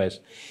invoice, but anyways,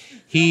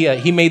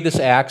 he made this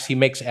axe. He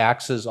makes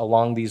axes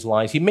along these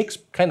lines. He makes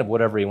kind of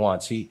whatever he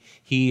wants. He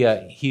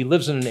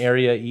lives in an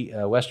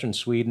area, western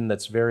Sweden,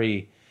 that's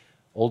very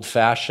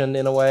old-fashioned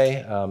in a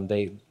way.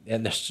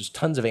 And there's just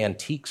tons of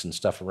antiques and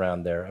stuff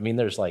around there. I mean,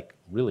 there's like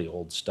really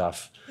old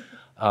stuff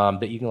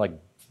that you can like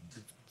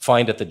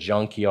find at the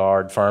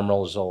junkyard.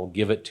 Farmers will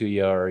give it to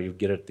you, or you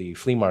get it at the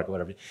flea market,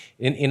 whatever.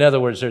 In other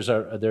words, there's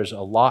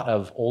a lot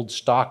of old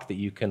stock that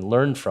you can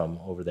learn from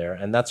over there,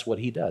 and that's what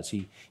he does.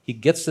 He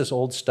gets this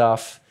old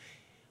stuff.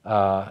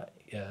 A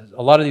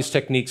lot of these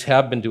techniques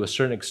have been, to a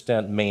certain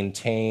extent,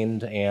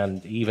 maintained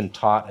and even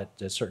taught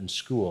at certain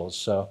schools.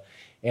 So,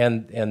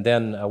 and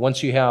then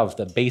once you have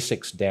the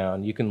basics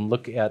down, you can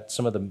look at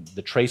some of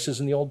the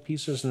traces in the old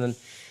pieces, and then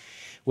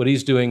what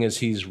he's doing is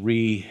he's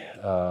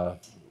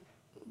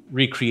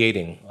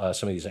recreating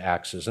some of these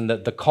axes. And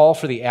the call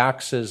for the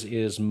axes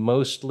is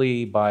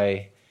mostly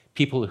by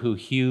people who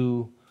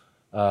hew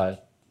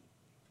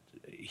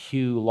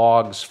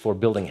logs for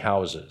building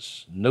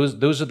houses. And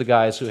those are the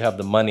guys who have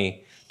the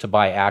money to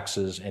buy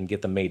axes and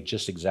get them made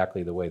just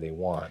exactly the way they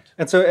want.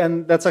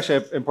 And that's actually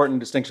an important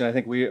distinction. I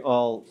think we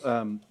all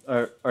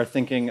are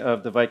thinking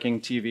of the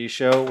Viking TV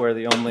show, where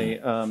the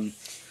only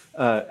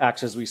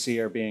axes we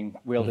see are being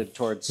wielded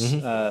towards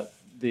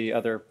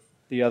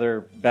the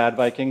other bad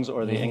Vikings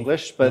or the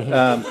English. But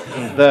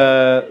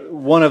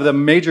one of the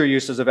major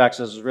uses of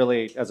axes is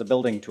really as a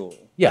building tool.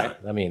 Yeah, right?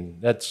 I mean,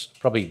 that's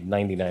probably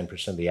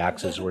 99% of the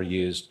axes were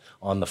used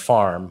on the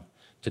farm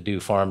to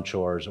do farm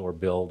chores or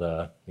build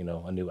a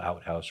new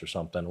outhouse or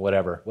something,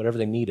 whatever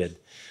they needed.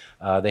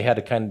 They had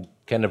a kind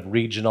of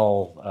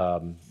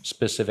regional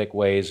specific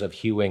ways of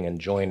hewing and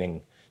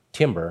joining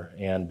timber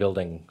and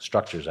building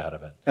structures out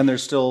of it. And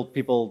there's still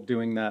people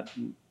doing that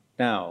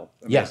now,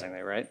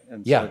 amazingly, right?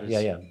 And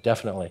Yeah,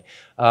 definitely.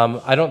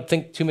 I don't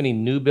think too many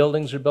new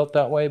buildings are built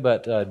that way,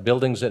 but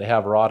buildings that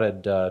have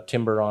rotted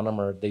timber on them,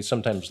 or they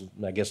sometimes,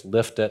 I guess,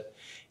 lift it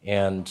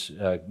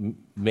and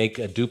make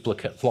a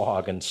duplicate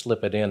log and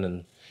slip it in,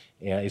 and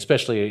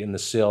especially in the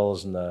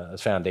sills and the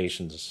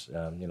foundations,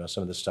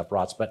 some of this stuff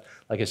rots. But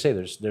like I say,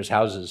 there's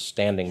houses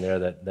standing there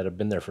that have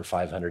been there for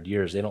 500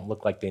 years. They don't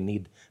look like they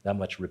need that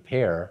much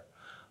repair.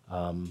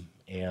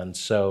 And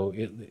so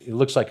it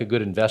looks like a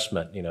good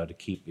investment, to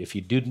keep. If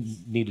you do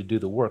need to do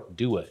the work,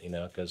 do it,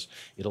 because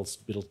it'll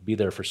be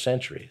there for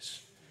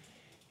centuries.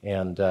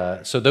 And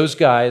so those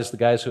guys, the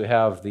guys who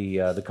have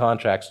the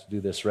contracts to do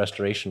this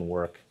restoration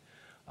work,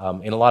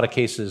 in a lot of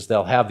cases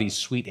they'll have these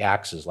sweet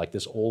axes, like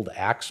this old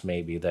axe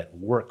maybe that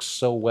works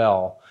so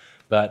well,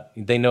 but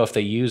they know if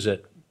they use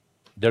it,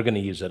 they're going to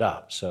use it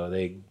up. So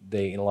they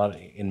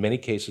in many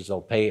cases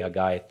they'll pay a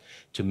guy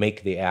to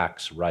make the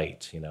axe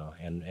right,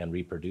 and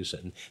reproduce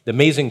it. And the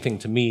amazing thing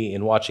to me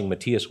in watching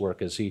Matthias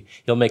work is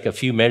he'll make a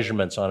few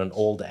measurements on an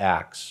old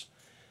axe,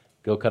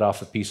 go cut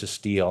off a piece of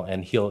steel,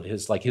 and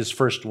his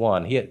first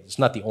one. It's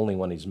not the only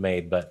one he's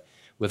made, but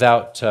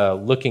without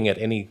looking at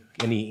any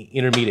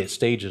intermediate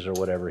stages or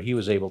whatever, he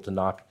was able to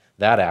knock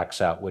that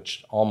axe out,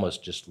 which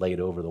almost just laid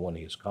over the one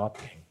he was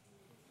copying.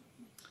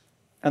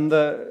 And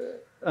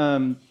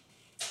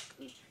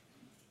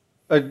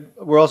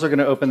we're also going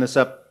to open this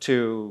up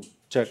to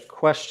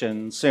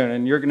questions soon,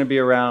 and you're going to be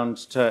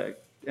around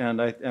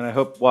and I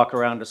hope walk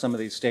around to some of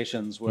these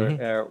stations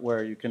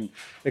where you can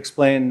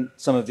explain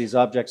some of these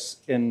objects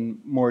in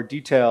more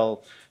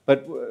detail.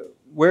 But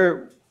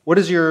what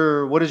is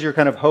your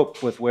kind of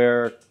hope with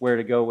where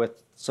to go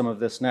with some of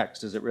this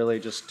next? Is it really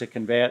just to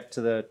convey it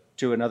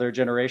to another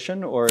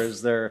generation, or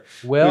is there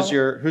who's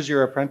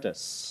your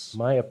apprentice?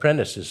 My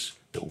apprentice is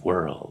the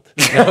world.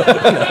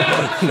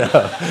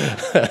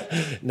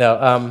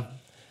 No.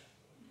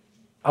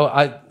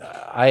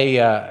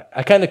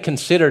 I kind of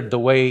considered the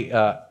way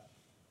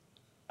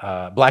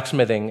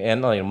blacksmithing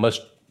and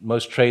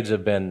most trades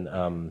have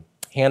been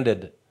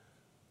handed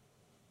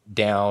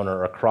down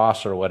or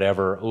across or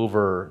whatever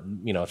over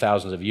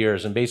thousands of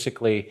years, and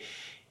basically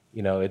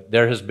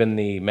there has been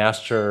the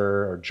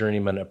master or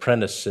journeyman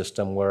apprentice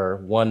system where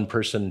one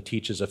person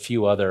teaches a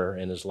few other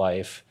in his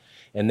life,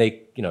 and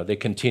they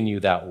continue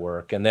that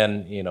work. And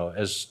then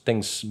as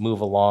things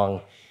move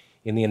along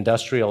in the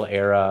industrial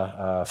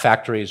era,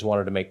 factories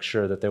wanted to make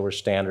sure that there were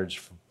standards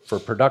for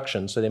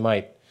production, so they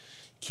might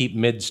keep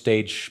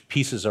mid-stage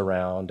pieces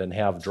around and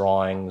have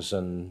drawings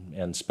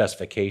and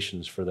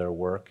specifications for their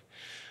work.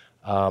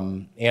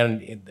 And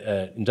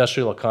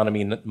industrial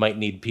economy might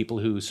need people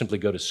who simply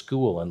go to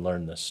school and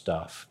learn this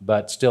stuff,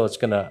 but still it's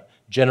going to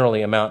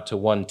generally amount to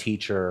one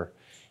teacher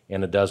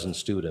and a dozen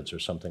students or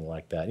something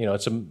like that.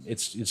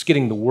 It's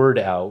getting the word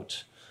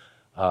out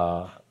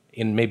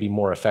in maybe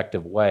more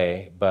effective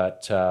way,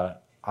 but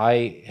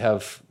I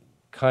have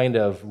kind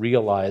of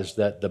realized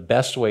that the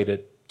best way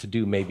to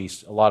do maybe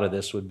a lot of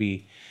this would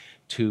be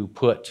to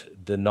put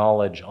the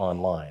knowledge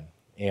online.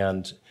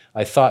 And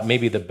I thought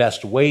maybe the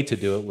best way to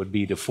do it would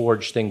be to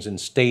forge things in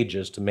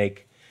stages to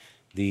make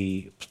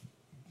the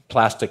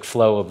plastic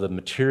flow of the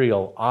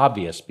material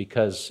obvious,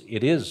 because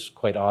it is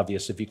quite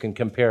obvious if you can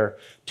compare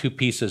two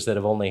pieces that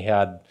have only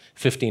had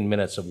 15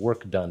 minutes of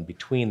work done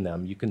between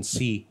them, you can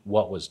see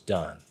what was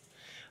done.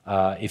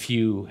 If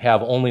you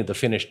have only the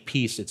finished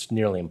piece, it's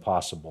nearly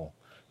impossible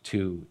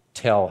to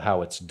tell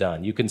how it's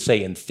done. You can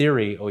say in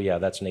theory, oh yeah,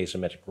 that's an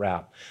asymmetric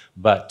wrap,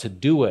 but to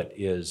do it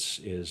is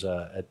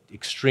an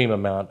extreme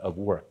amount of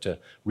work to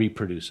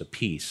reproduce a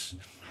piece.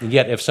 And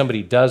yet if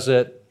somebody does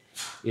it,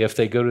 if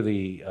they go to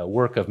the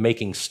work of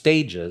making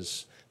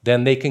stages,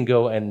 then they can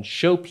go and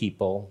show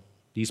people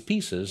these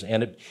pieces,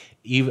 and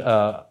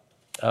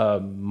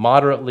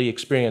moderately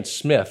experienced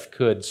smith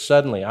could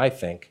suddenly, I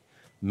think,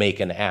 make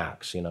an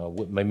axe,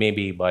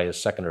 maybe by a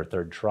second or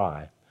third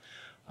try.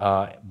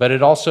 But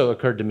it also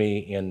occurred to me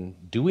in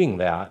doing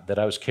that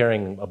I was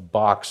carrying a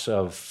box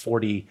of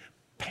 40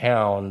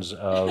 pounds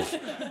of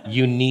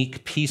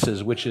unique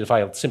pieces, which if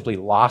I simply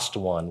lost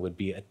one would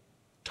be a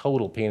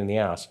total pain in the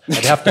ass.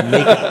 I'd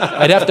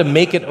have to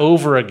make it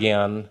over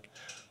again.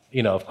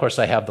 Of course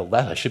I have the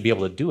left, I should be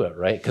able to do it,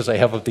 right? Because I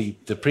have the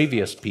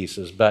previous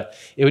pieces, but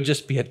it would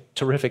just be a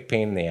terrific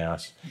pain in the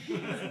ass.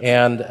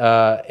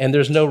 And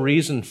there's no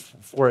reason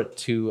for it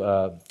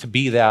to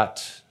be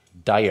that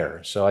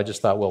dire. So I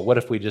just thought, well, what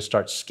if we just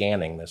start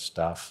scanning this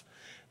stuff?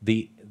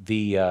 The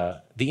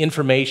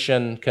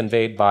information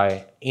conveyed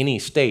by any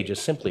stage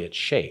is simply its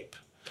shape.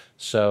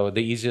 So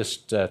the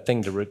easiest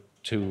thing to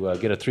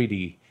get a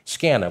 3D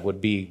scan of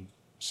would be,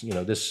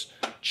 this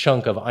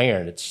chunk of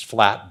iron. It's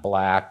flat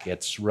black,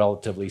 it's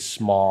relatively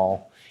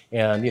small,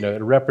 and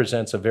it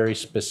represents a very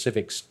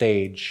specific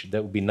stage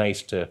that would be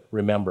nice to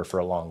remember for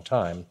a long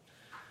time.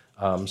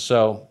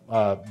 So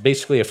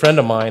basically a friend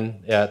of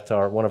mine at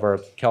one of our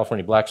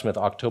California Blacksmith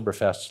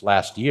Oktoberfests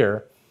last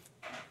year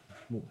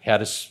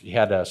had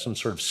some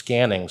sort of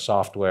scanning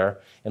software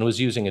and was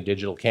using a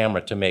digital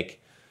camera to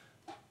make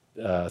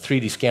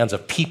 3D scans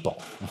of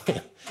people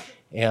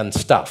and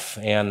stuff.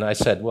 And I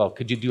said, well,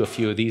 could you do a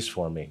few of these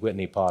for me,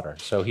 Whitney Potter?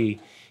 So he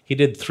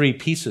did 3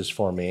 pieces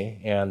for me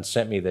and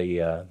sent me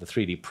the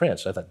 3D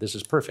prints. I thought, this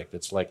is perfect.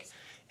 It's like,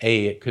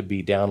 it could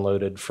be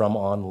downloaded from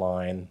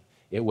online.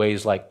 It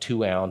weighs like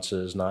 2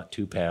 ounces, not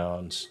 2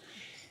 pounds.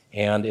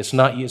 And it's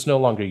no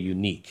longer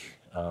unique.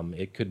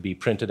 It could be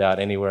printed out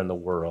anywhere in the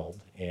world.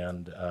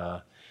 And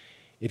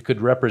it could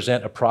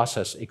represent a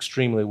process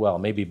extremely well,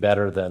 maybe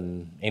better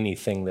than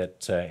anything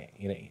that,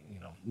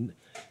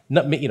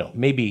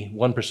 maybe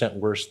 1%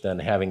 worse than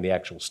having the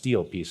actual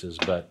steel pieces,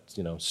 but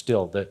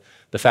still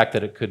the fact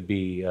that it could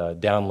be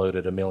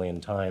downloaded 1 million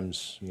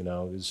times,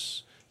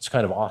 it's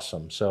kind of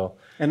awesome. So,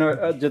 and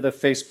do the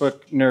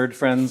Facebook nerd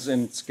friends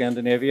in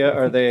Scandinavia,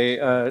 are they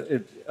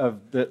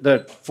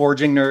the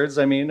forging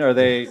nerds? I mean,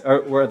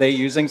 were they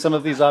using some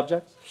of these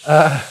objects?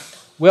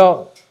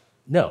 Well,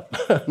 no,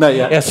 not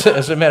yet.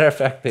 As a matter of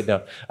fact, they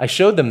don't. I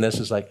showed them this.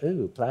 It's like,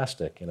 ooh,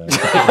 plastic. It's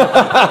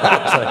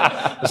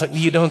like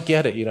you don't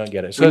get it. You don't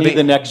get it. So we need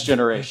the next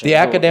generation. The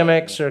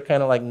academics are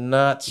kind of like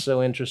not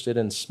so interested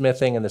in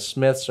smithing, and the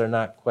smiths are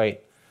not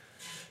quite,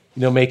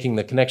 making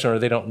the connection, or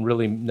they don't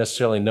really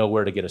necessarily know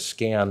where to get a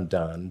scan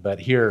done. But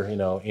here,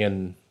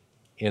 in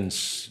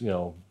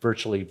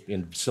virtually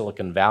in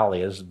Silicon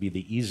Valley, this would be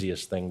the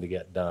easiest thing to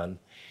get done,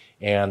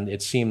 and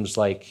it seems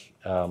like.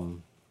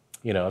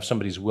 If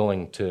somebody's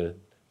willing to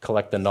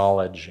collect the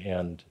knowledge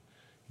and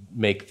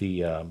make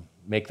the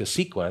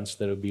sequence,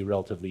 that it would be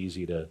relatively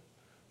easy to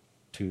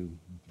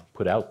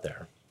put out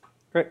there.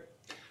 Great.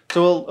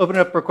 So we'll open it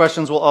up for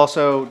questions. We'll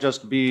also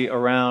just be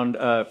around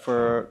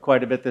for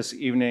quite a bit this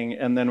evening,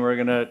 and then we're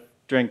going to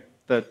drink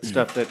the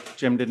stuff that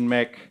Jim didn't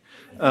make.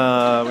 We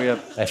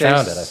have I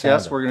found it.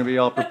 Yes, we're going to be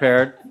all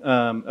prepared.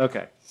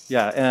 Okay.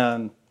 Yeah,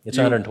 and it's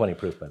 120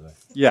 proof, by the way.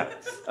 Yeah.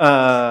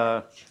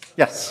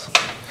 Yes.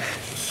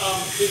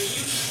 Could you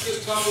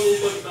just talk a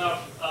little bit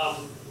about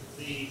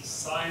the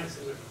science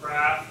and the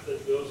craft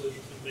that goes into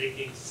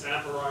making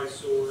samurai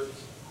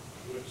swords,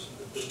 which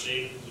have been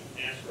made in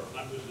Japan for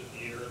hundreds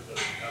of years, that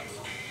have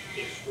an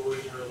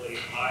extraordinarily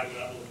high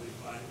level of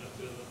refinement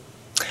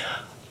to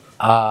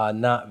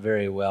them? Not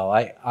very well.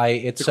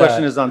 The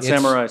question is on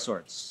samurai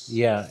swords.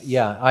 Yeah.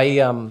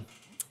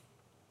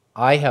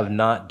 I have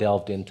not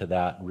delved into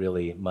that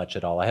really much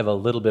at all. I have a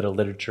little bit of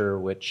literature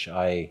which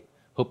I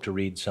hope to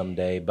read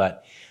someday,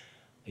 but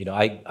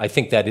I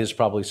think that is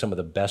probably some of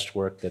the best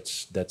work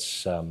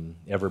that's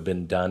ever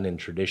been done in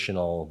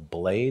traditional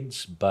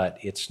blades, but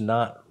it's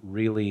not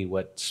really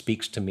what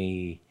speaks to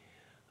me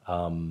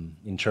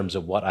in terms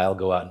of what I'll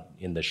go out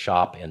in the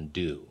shop and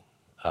do.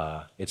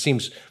 It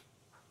seems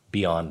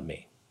beyond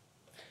me,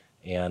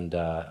 and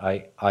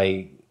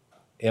I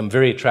am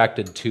very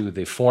attracted to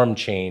the form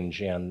change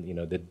and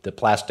the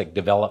plastic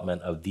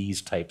development of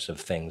these types of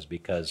things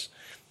because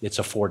it's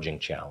a forging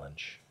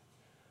challenge,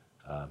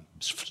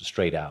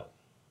 straight out.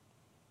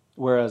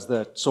 Whereas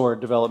the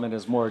sword development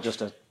is more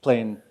just a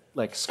plain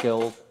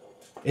skill.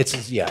 They're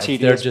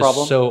just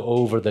problem. So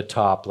over the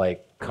top,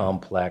 like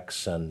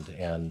complex and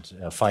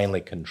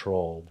finely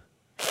controlled,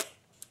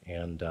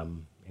 and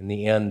in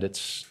the end,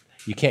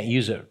 you can't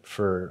use it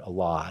for a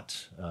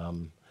lot,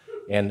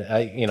 And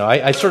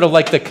I sort of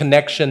like the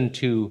connection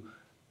to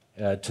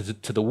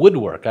the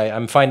woodwork.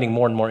 I'm finding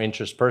more and more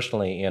interest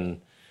personally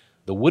in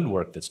the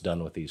woodwork that's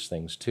done with these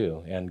things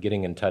too, and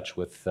getting in touch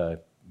with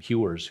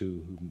hewers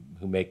who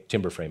make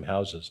timber frame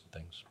houses and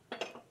things.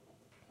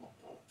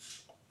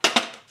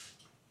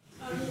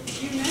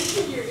 You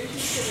mentioned your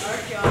interest in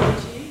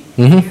archaeology,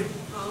 Mm-hmm.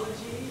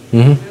 anthropology.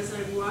 Mm-hmm. As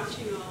I'm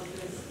watching all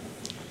this,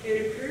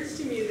 it occurs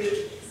to me that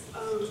it's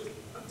a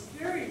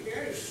very,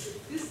 very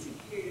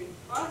sophisticated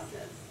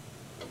process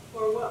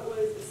for what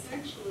was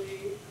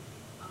essentially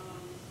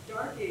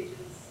Dark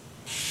Ages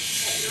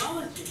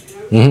technology. And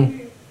I was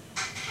wondering,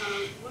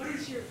 what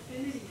is your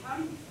affinity? How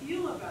do you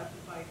feel about the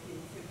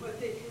Vikings and what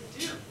they could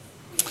do?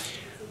 It's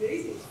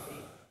amazing to me.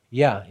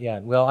 Yeah.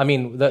 Well, I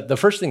mean, the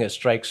first thing that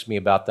strikes me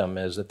about them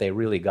is that they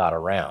really got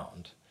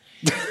around.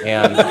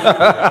 And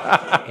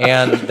that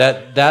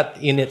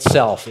in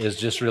itself is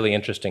just really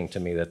interesting to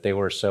me, that they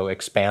were so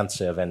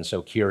expansive and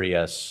so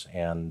curious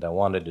and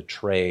wanted to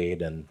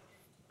trade and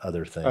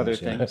other things. Other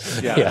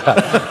things,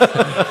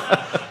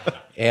 yeah.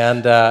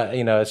 And,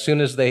 as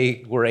soon as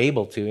they were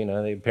able to,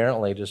 they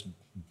apparently just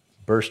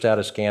burst out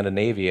of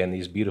Scandinavia in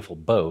these beautiful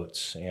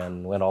boats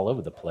and went all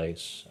over the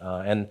place.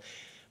 And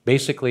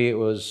basically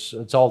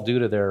it's all due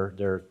to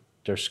their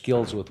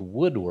skills with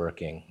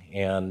woodworking.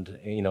 And,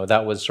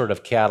 that was sort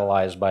of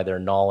catalyzed by their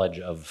knowledge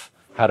of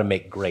how to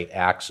make great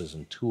axes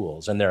and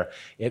tools. And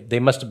they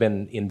must have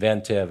been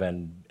inventive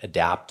and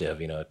adaptive,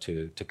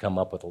 to come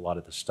up with a lot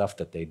of the stuff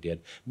that they did.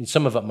 I mean,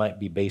 some of it might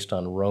be based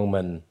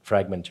on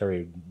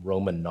fragmentary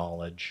Roman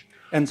knowledge.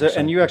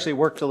 And you actually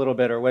worked a little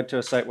bit or went to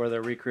a site where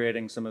they're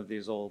recreating some of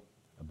these old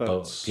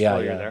boats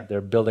while you're there?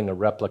 They're building a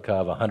replica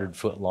of a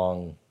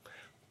 100-foot-long,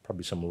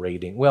 probably some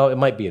raiding. Well, it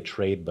might be a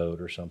trade boat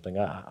or something.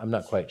 I'm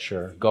not quite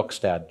sure.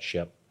 Gokstad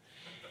ship.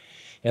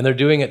 And they're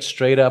doing it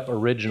straight up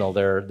original.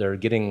 They're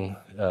getting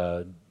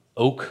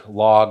oak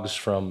logs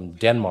from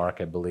Denmark,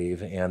 I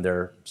believe, and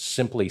they're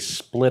simply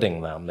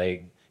splitting them.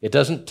 It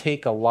doesn't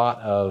take a lot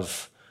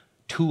of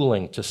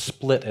tooling to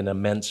split an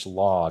immense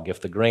log.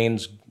 If the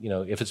grains,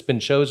 if it's been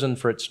chosen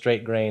for its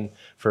straight grain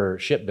for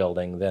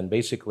shipbuilding, then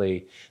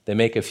basically they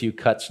make a few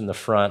cuts in the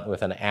front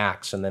with an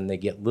axe, and then they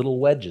get little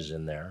wedges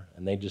in there,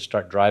 and they just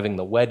start driving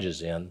the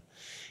wedges in,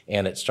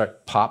 and it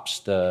pops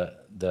the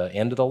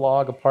end of the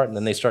log apart, and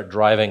then they start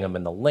driving them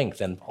in the length,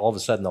 and all of a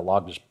sudden the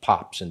log just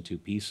pops in two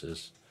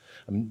pieces.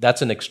 I mean,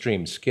 that's an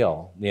extreme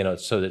skill,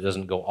 so that it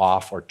doesn't go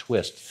off or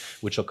twist,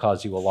 which will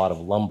cause you a lot of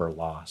lumber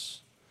loss.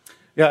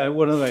 Yeah,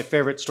 one of my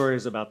favorite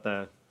stories about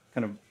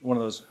one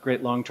of those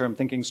great long-term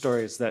thinking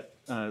stories that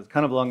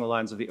kind of along the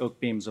lines of the oak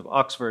beams of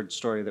Oxford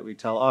story that we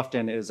tell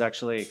often is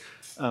actually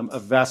a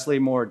vastly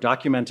more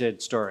documented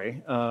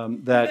story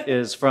that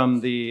is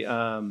from the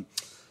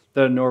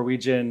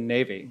Norwegian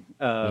Navy,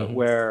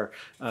 where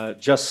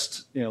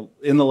just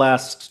in the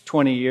last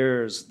 20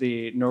 years,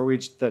 the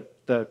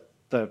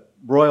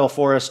Royal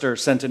Forester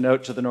sent a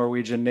note to the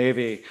Norwegian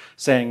Navy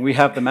saying, "We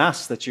have the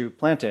masts that you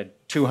planted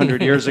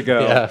 200 years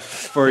ago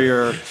for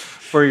your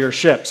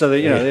ship." So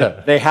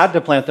they had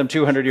to plant them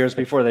 200 years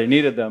before they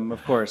needed them,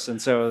 of course.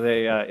 And so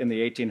they in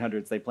the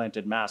 1800s they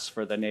planted masts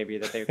for the Navy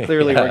that they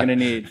clearly were going to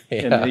need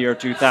in the year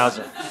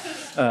 2000.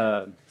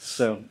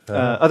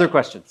 Other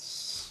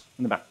questions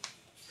in the back.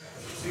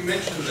 So you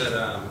mentioned that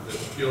the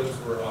skills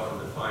were often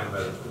defined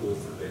by the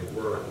tools that they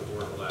weren't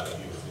allowed to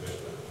use. You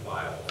mentioned the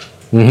file.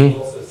 Mm-hmm.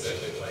 You also said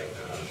that,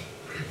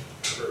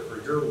 for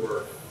your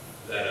work,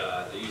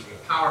 that using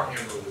a power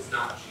hammer was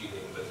not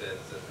cheating, but that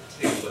the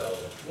TIG weld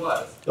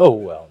was. Oh,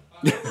 well.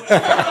 So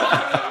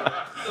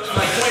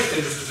my point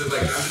is that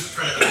I'm just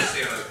trying to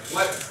understand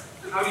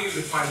how do you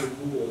define the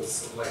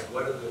rules of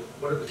what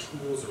are the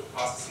tools or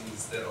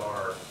processes that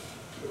are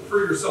for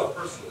yourself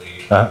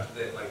personally that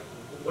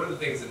what are the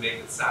things that make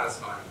it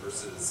satisfying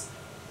versus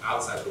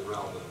outside the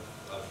realm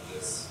of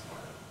this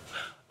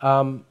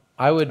art?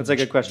 That's a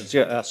good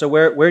question. So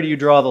where do you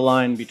draw the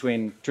line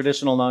between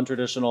traditional,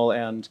 non-traditional,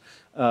 and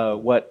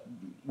what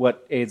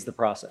aids the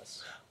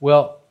process?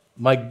 Well,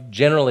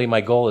 generally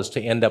my goal is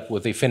to end up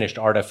with a finished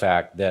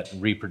artifact that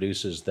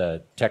reproduces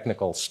the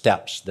technical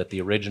steps that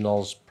the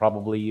originals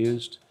probably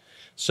used.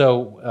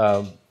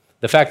 So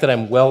the fact that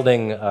I'm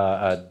welding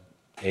a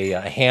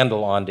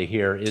handle onto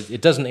here,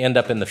 it doesn't end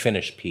up in the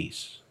finished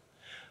piece.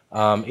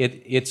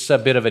 It's a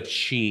bit of a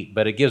cheat,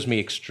 but it gives me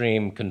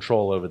extreme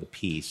control over the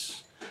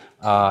piece.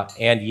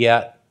 And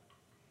yet,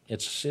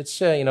 it's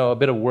a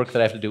bit of work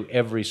that I have to do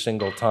every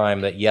single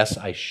time. That yes,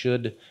 I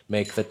should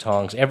make the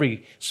tongs.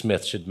 Every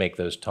smith should make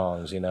those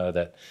tongs.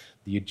 That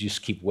you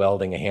just keep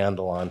welding a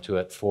handle onto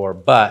it for.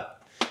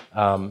 But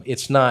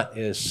it's not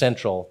as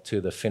central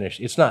to the finish.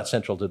 It's not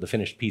central to the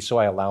finished piece. So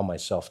I allow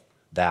myself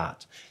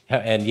that.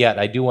 And yet,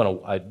 I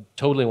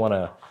totally want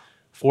to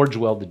forge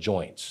weld the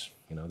joints.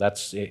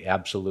 That's an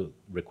absolute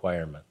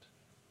requirement.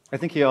 I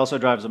think he also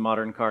drives a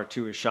modern car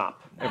to his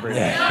shop every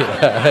day.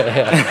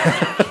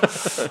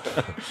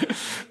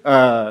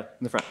 In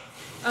the front.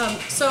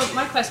 So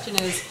my question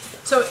is,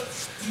 So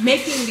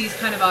making these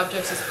kind of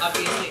objects is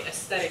obviously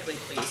aesthetically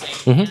pleasing.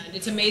 Mm-hmm. And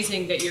it's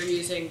amazing that you're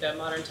using the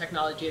modern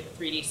technology of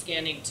the 3D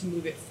scanning to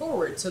move it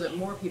forward so that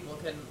more people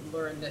can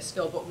learn this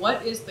skill. But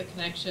what is the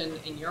connection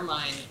in your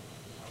mind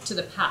to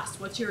the past?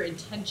 What's your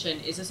intention?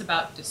 Is this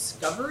about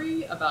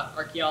discovery, about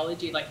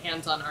archaeology, like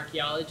hands-on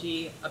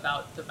archaeology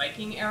about the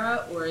Viking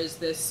era? Or is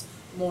this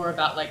more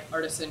about like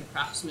artisan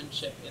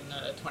craftsmanship in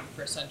the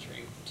 21st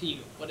century to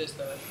you? What's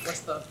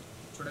the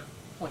sort of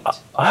point?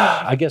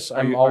 I guess Are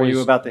I'm you, always... are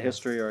you about the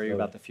history or are you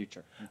about the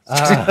future?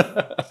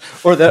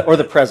 or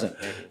the present,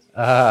 maybe.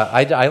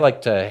 I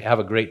like to have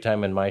a great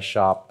time in my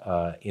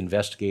shop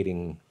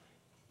investigating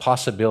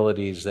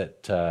possibilities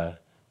that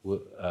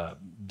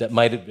that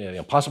might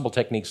have, possible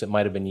techniques that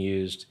might have been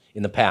used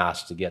in the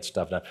past to get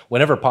stuff done.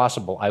 Whenever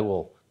possible, I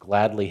will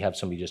gladly have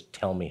somebody just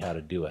tell me how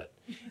to do it,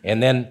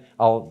 and then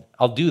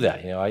I'll do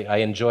that. I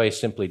enjoy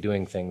simply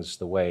doing things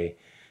the way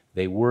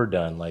they were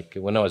done. Like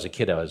when I was a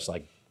kid, I was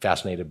like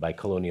fascinated by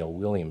Colonial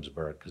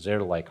Williamsburg because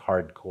they're like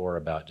hardcore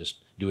about just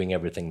doing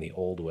everything the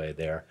old way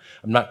there.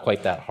 I'm not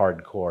quite that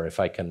hardcore. If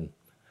I can,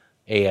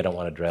 I don't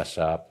want to dress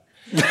up.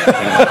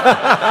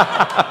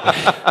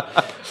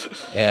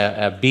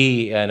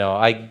 B,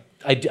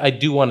 I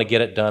do want to get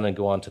it done and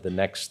go on to the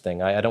next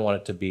thing. I don't want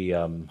it to be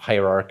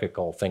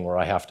hierarchical thing where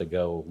I have to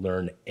go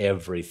learn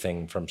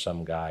everything from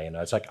some guy.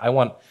 It's like I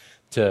want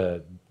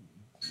to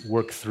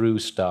work through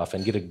stuff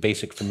and get a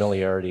basic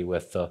familiarity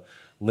with the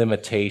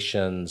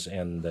limitations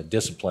and the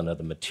discipline of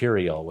the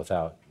material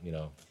without,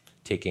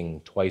 taking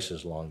twice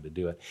as long to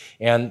do it.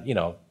 And,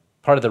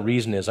 part of the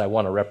reason is I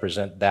want to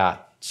represent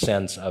that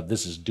sense of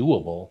this is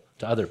doable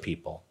to other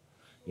people.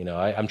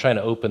 I'm trying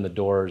to open the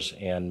doors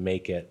and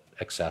make it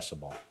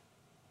accessible.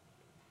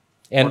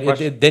 And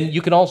then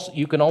you can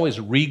always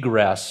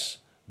regress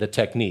the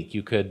technique.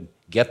 You could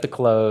get the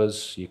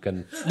clothes. You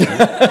can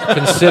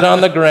sit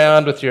on the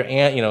ground with your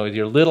with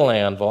your little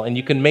anvil, and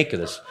you can make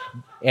this.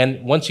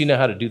 And once you know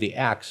how to do the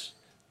axe,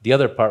 the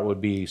other part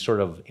would be sort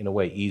of in a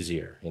way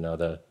easier.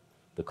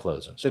 The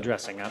clothes and stuff. The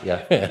dressing up.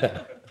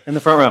 Yeah. In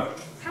the front row.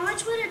 How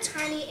much would a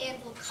tiny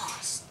anvil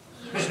cost?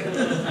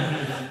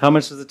 How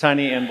much does a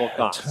tiny anvil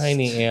cost?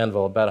 Tiny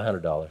anvil, about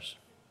 $100.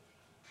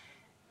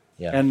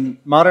 Yeah. And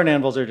modern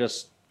anvils are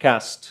just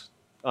cast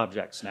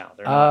objects now.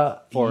 They're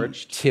not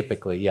forged.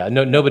 Typically, yeah.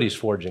 No, nobody's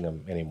forging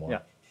them anymore. Yeah.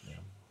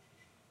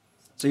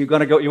 So you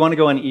want to go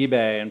on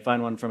eBay and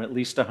find one from at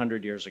least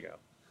 100 years ago.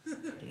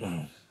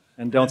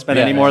 And don't spend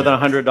any more than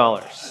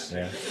 $100.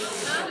 Yeah.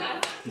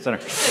 Center.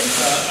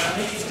 I'm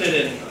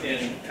interested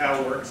in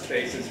how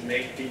workspaces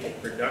make people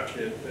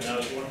productive, and I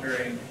was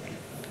wondering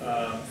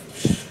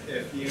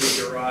if you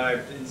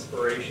derived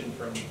inspiration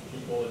from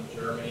people in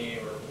Germany,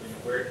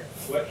 or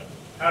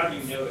how do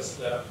you notice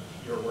that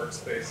your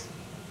workspace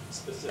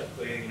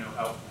specifically?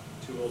 How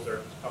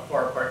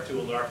far apart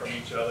tools are from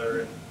each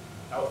other, and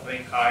how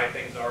high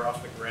things are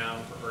off the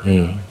ground for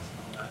ergonomics and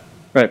all that.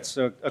 Right.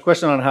 So a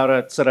question on how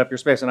to set up your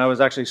space, and I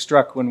was actually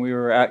struck when we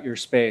were at your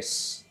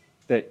space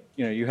that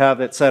you have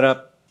it set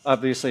up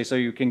obviously so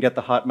you can get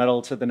the hot metal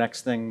to the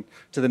next thing,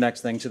 to the next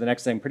thing, to the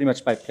next thing, pretty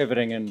much by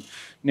pivoting in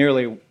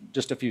nearly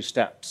just a few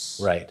steps.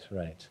 Right.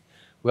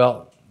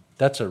 Well,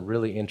 that's a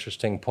really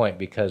interesting point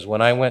because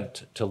when I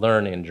went to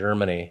learn in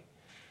Germany,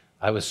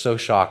 I was so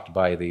shocked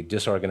by the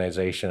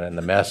disorganization and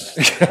the mess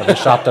of the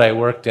shop that I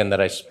worked in that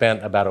I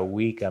spent about a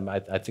week. I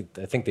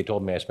think they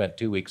told me I spent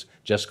 2 weeks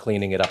just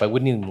cleaning it up. I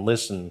wouldn't even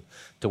listen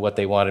to what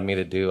they wanted me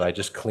to do. I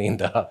just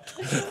cleaned up.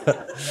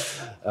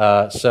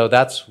 So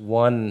that's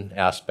one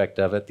aspect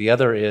of it. The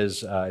other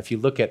is if you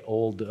look at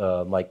old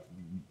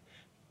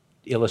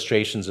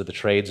illustrations of the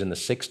trades in the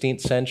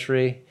 16th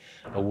century,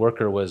 a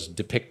worker was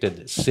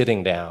depicted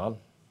sitting down,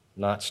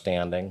 not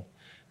standing.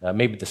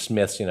 Maybe the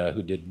smiths,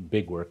 who did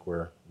big work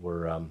were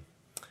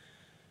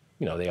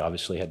they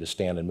obviously had to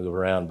stand and move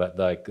around, but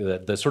like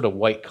the sort of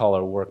white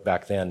collar work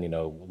back then,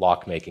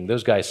 lock making,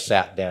 those guys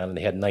sat down and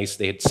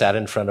they had sat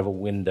in front of a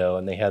window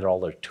and they had all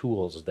their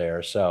tools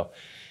there. So,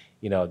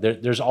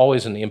 there's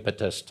always an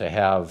impetus to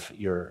have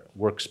your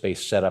workspace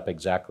set up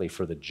exactly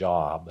for the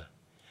job.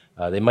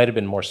 They might have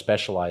been more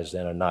specialized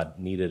then and not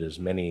needed as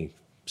many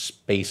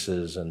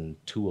spaces and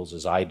tools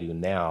as I do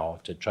now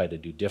to try to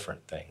do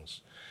different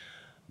things.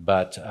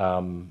 But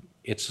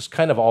it's just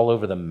kind of all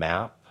over the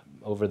map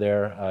over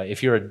there.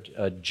 If you're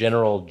a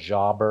general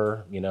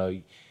jobber,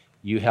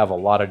 you have a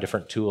lot of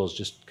different tools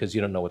just because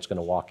you don't know what's going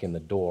to walk in the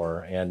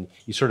door, and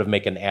you sort of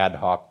make an ad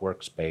hoc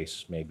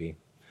workspace maybe.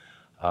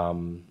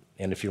 And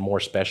if you're more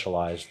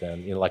specialized,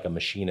 then like a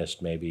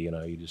machinist maybe,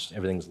 you just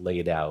everything's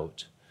laid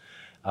out.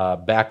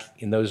 Back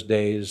in those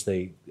days,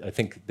 I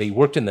think they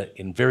worked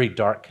in very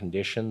dark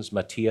conditions.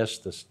 Matthias,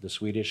 the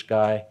Swedish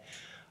guy,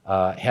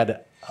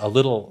 had a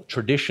little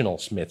traditional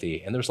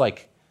smithy, and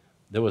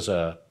there was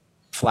a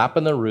flap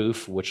in the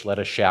roof which let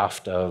a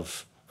shaft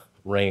of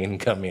rain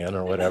come in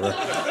or whatever,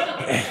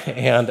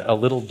 and a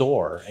little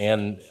door.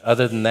 And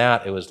other than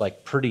that, it was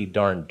like pretty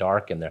darn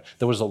dark in there.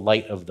 There was a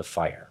light of the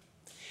fire.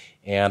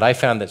 And I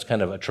found that's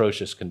kind of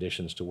atrocious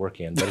conditions to work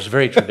in, but it's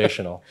very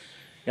traditional.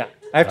 Yeah,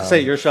 I have to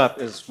say your shop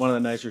is one of the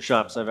nicer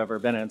shops I've ever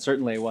been in,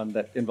 certainly one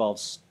that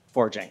involves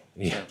forging.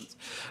 Yeah.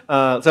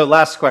 So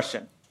last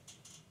question.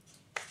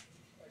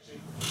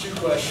 Two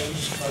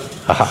questions.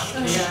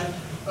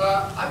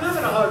 I'm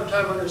having a hard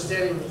time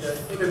understanding the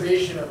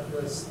innovation of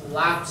this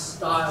lap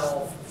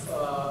style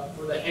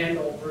for the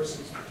handle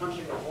versus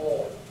punching a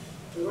hole.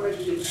 So I wonder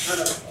if you could kind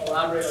of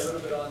elaborate a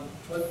little bit on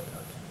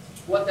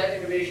what that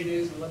innovation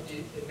is and what the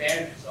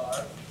advantages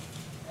are.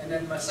 And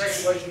then my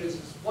second question is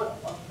what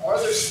are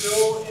there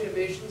still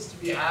innovations to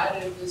be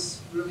had in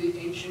this really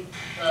ancient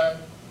art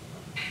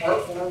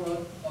form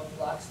of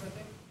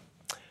blacksmithing?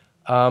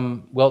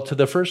 Well, to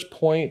the first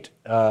point,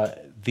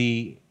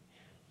 the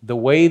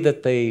way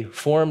that they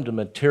formed a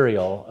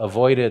material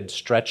avoided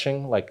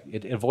stretching, like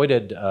it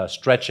avoided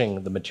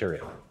stretching the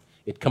material.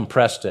 It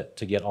compressed it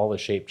to get all the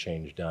shape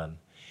change done.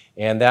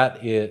 And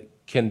that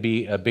can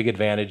be a big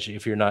advantage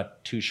if you're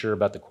not too sure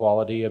about the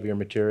quality of your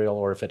material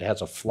or if it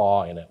has a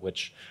flaw in it,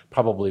 which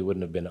probably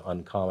wouldn't have been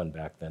uncommon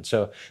back then.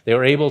 So they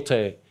were able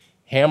to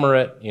hammer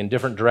it in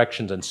different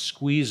directions and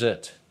squeeze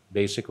it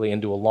basically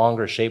into a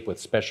longer shape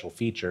with special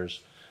features.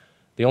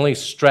 The only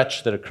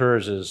stretch that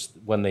occurs is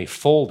when they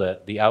fold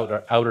it, the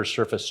outer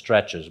surface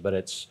stretches, but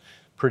it's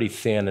pretty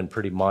thin and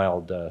pretty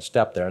mild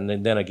step there.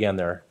 And then again,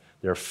 they're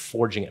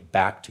forging it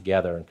back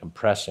together and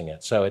compressing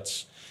it. So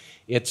it's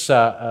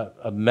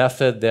a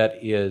method that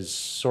is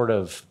sort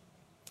of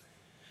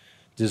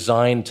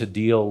designed to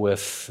deal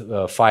with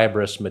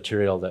fibrous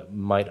material that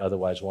might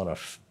otherwise want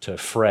to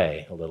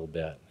fray a little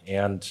bit.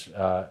 And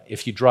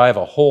if you drive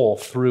a hole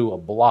through a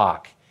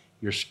block,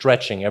 you're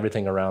stretching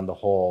everything around the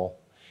hole,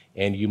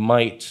 and you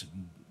might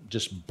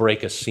just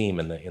break a seam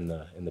in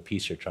the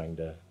piece you're trying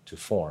to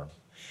form.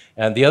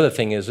 And the other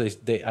thing is,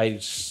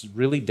 I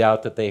really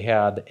doubt that they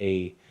had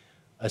a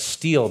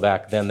steel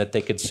back then that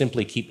they could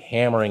simply keep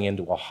hammering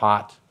into a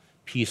hot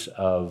piece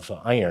of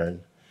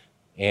iron,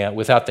 and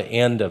without the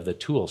end of the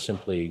tool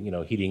simply,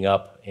 heating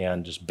up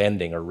and just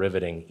bending or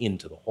riveting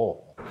into the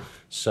hole.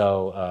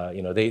 So,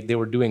 they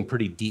were doing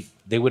pretty deep.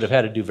 They would have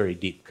had to do very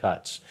deep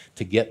cuts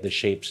to get the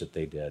shapes that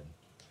they did.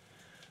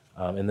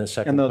 And the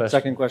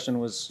second question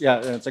was,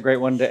 it's a great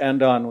one to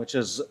end on, which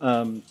is,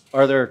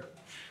 are there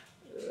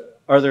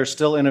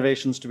still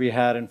innovations to be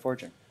had in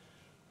forging?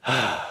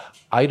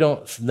 I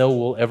don't know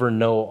we'll ever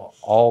know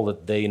all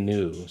that they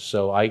knew,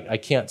 so I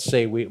can't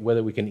say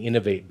whether we can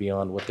innovate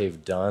beyond what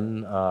they've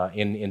done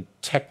in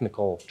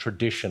technical,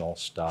 traditional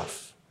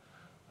stuff.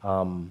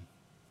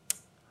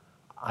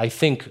 I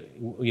think,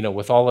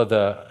 with all of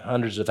the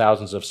hundreds of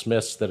thousands of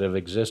smiths that have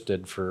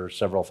existed for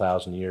several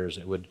thousand years,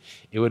 it would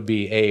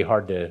be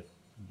hard to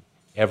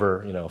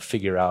ever,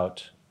 figure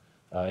out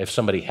if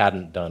somebody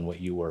hadn't done what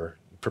you were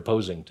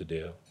proposing to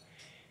do.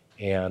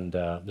 And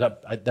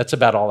that's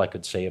about all I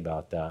could say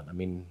about that. I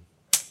mean,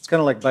 it's kind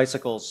of like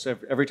bicycles.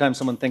 Every time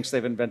someone thinks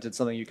they've invented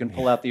something, you can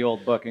pull out the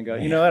old book and go,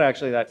 you know what?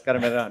 Actually, that got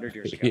invented 100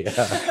 years ago.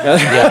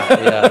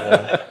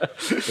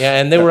 Yeah,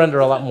 and they were under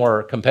a lot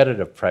more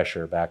competitive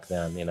pressure back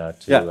then,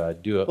 to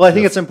do it. Well, I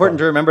think it's important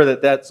to remember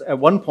that's at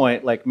one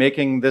point, like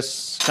making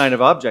this kind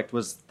of object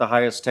was the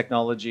highest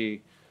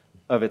technology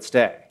of its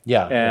day.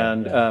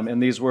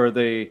 And these were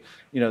the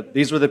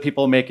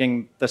people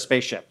making the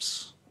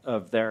spaceships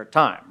of their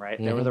time,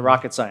 right? They were the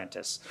rocket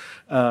scientists,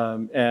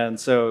 and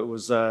so it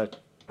was.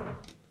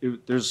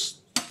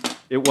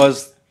 It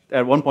was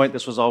at one point.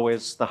 This was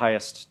always the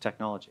highest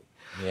technology.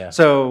 Yeah.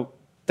 So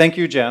thank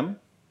you,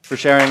 Jem, for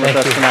sharing with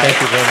us tonight. Thank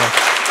you very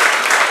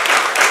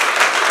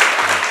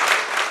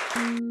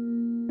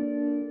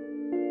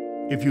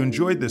much. If you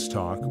enjoyed this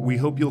talk, we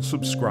hope you'll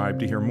subscribe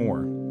to hear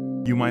more.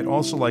 You might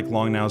also like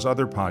Long Now's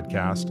other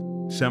podcast,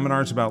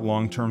 Seminars About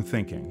Long-Term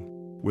Thinking,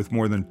 with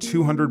more than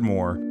 200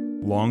 more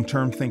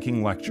long-term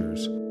thinking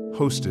lectures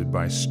hosted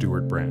by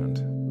Stuart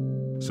Brand.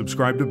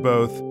 Subscribe to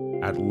both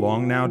at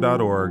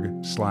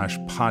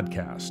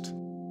longnow.org/podcast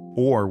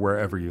or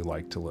wherever you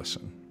like to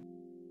listen.